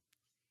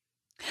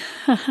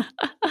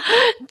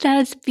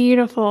 That's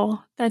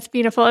beautiful. That's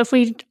beautiful. If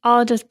we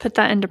all just put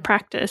that into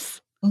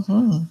practice.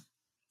 Mm-hmm.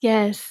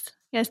 Yes.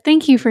 Yes.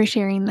 Thank you for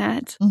sharing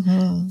that.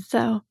 Mm-hmm.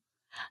 So,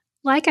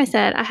 like I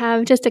said, I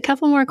have just a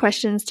couple more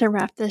questions to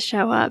wrap this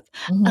show up.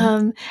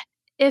 Mm-hmm.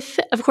 If,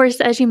 of course,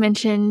 as you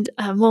mentioned,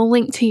 we'll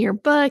link to your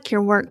book,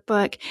 your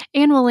workbook,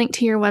 and we'll link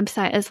to your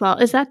website as well.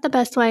 Is that the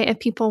best way if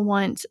people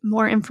want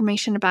more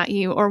information about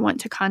you or want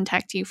to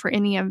contact you for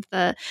any of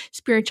the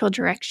spiritual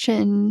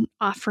direction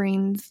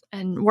offerings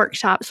and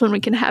workshops when we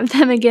can have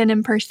them again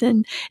in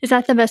person? Is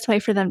that the best way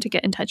for them to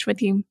get in touch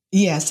with you?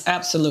 Yes,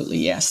 absolutely.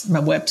 Yes.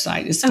 My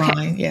website is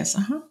fine. Yes.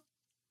 Uh-huh.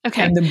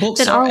 Okay. And the books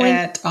Then are I'll link-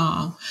 at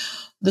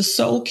the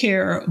Soul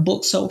Care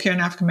book, Soul Care and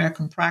African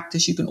American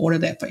Practice. You can order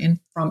that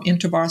from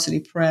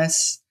InterVarsity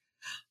Press.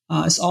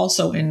 It's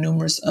also in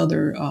numerous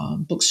other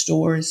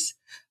bookstores,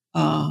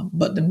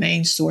 but the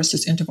main source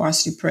is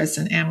InterVarsity Press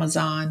and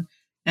Amazon,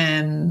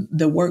 and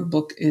the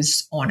workbook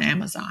is on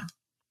Amazon.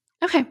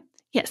 Okay.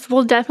 Yes,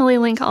 we'll definitely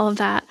link all of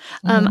that.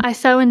 Mm-hmm. I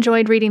so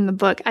enjoyed reading the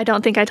book. I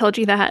don't think I told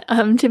you that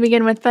to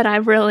begin with, but I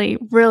really,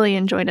 really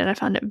enjoyed it. I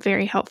found it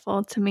very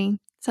helpful to me.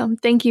 So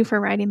thank you for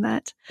writing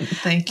that.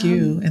 Thank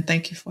you. And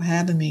thank you for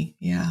having me.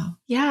 Yeah.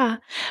 Yeah.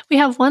 We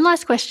have one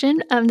last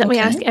question that we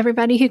ask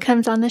everybody who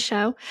comes on the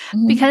show.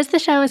 Mm-hmm. Because the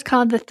show is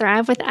called the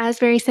Thrive with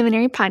Asbury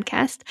Seminary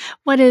podcast,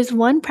 what is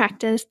one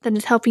practice that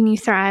is helping you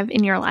thrive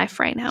in your life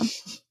right now?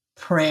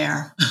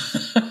 Prayer.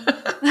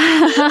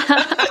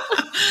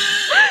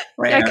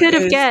 I could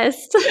have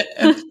guessed.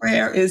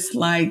 Prayer is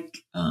like,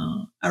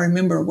 I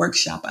remember a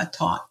workshop I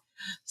taught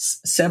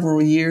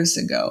several years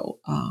ago.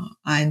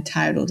 I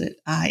entitled it,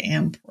 I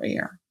Am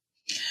Prayer.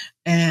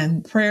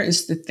 And prayer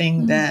is the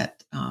thing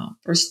that 1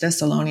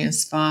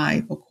 Thessalonians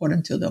 5,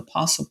 according to the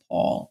Apostle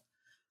Paul,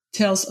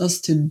 tells us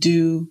to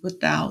do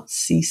without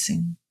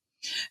ceasing.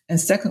 And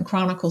 2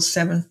 Chronicles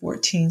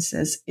 7:14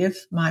 says,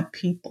 if my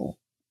people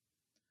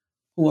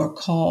who are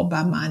called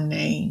by my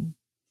name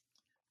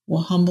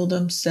will humble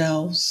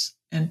themselves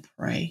and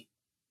pray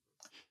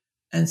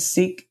and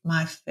seek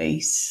my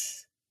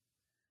face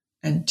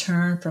and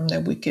turn from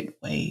their wicked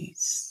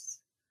ways,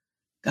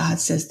 God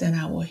says, then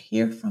I will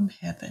hear from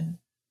heaven,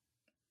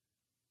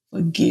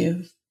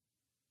 forgive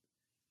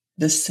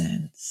the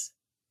sins,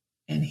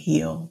 and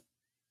heal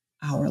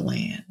our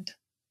land.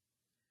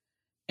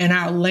 And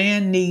our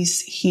land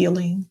needs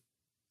healing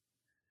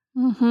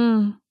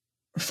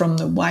from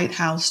the White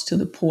House to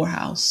the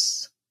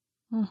poorhouse.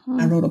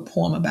 I wrote a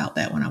poem about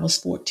that when I was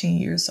 14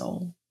 years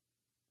old.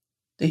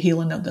 The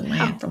healing of the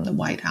land from the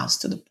White House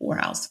to the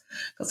poorhouse,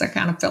 because I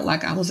kind of felt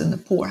like I was in the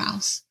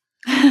poorhouse.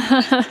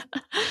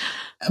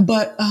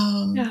 But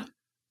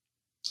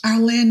our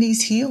land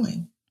needs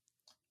healing,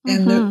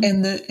 and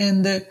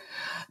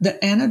the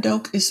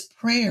antidote is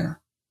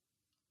prayer.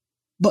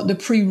 But the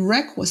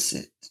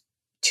prerequisite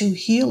to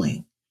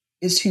healing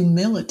is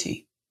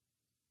humility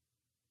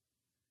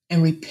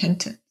and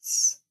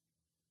repentance.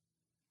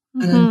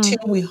 And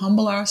until we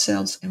humble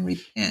ourselves and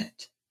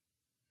repent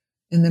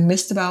in the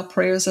midst of our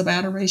prayers of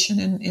adoration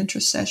and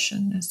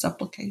intercession and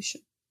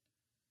supplication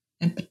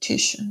and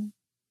petition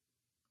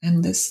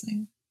and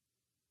listening,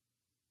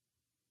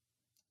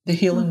 the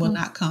healing will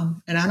not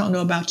come. And I don't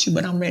know about you,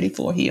 but I'm ready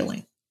for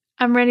healing.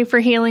 I'm ready for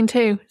healing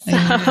too.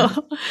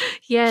 So,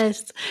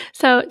 yes.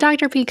 So,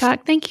 Dr.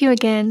 Peacock, thank you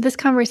again. This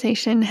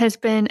conversation has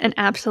been an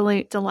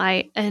absolute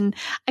delight. And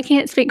I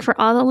can't speak for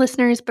all the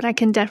listeners, but I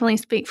can definitely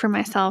speak for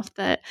myself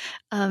that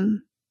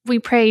we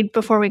prayed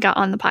before we got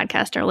on the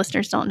podcast. Our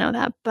listeners don't know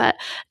that, but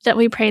that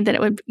you prayed that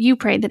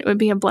it would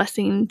be a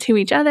blessing to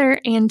each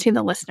other and to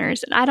the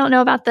listeners. And I don't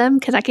know about them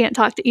because I can't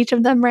talk to each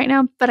of them right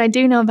now, but I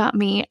do know about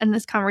me. And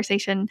this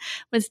conversation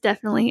was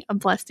definitely a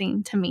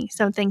blessing to me.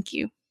 So thank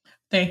you.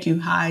 Thank you,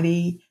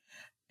 Heidi.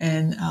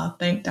 And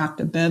thank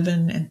Dr.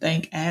 Bevan, and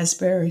thank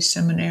Asbury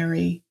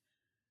Seminary,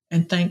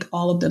 and thank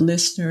all of the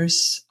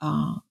listeners.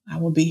 I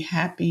will be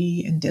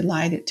happy and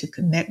delighted to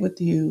connect with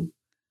you.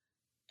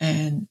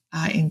 And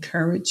I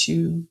encourage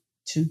you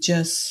to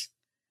just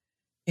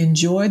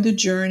enjoy the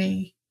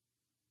journey.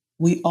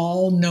 We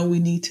all know we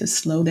need to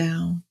slow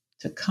down,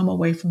 to come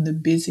away from the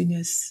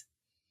busyness,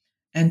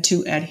 and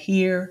to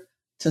adhere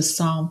to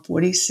Psalm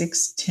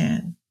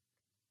 46:10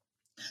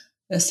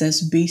 that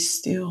says, be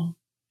still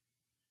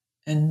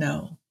and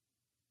know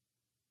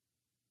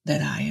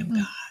that I am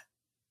God.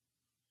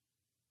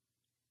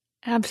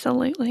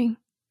 Absolutely.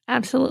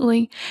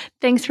 Absolutely.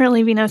 Thanks for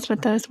leaving us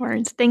with those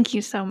words. Thank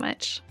you so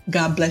much.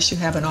 God bless you.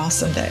 Have an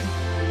awesome day.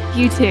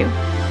 You too.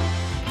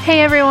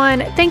 Hey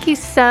everyone, thank you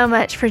so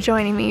much for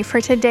joining me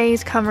for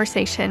today's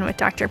conversation with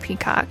Dr.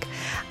 Peacock.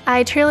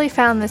 I truly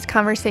found this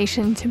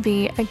conversation to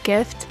be a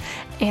gift,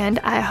 and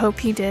I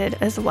hope you did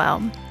as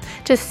well.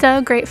 Just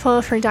so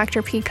grateful for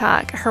Dr.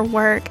 Peacock, her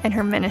work, and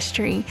her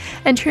ministry,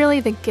 and truly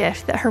the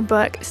gift that her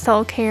book,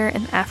 Soul Care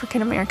in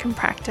African American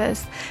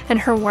Practice, and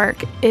her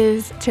work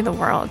is to the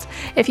world.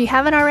 If you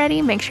haven't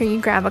already, make sure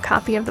you grab a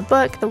copy of the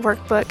book, the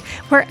workbook,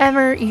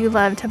 wherever you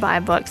love to buy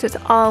books. It's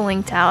all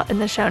linked out in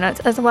the show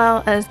notes, as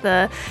well as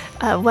the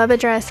web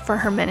address for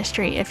her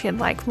ministry if you'd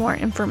like more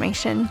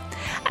information.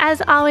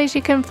 As always,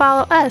 you can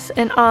follow us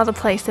in all the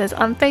places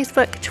on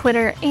Facebook,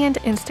 Twitter, and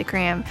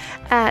Instagram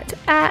at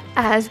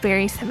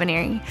Asbury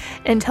Seminary.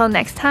 Until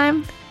next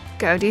time,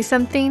 go do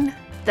something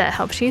that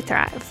helps you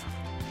thrive.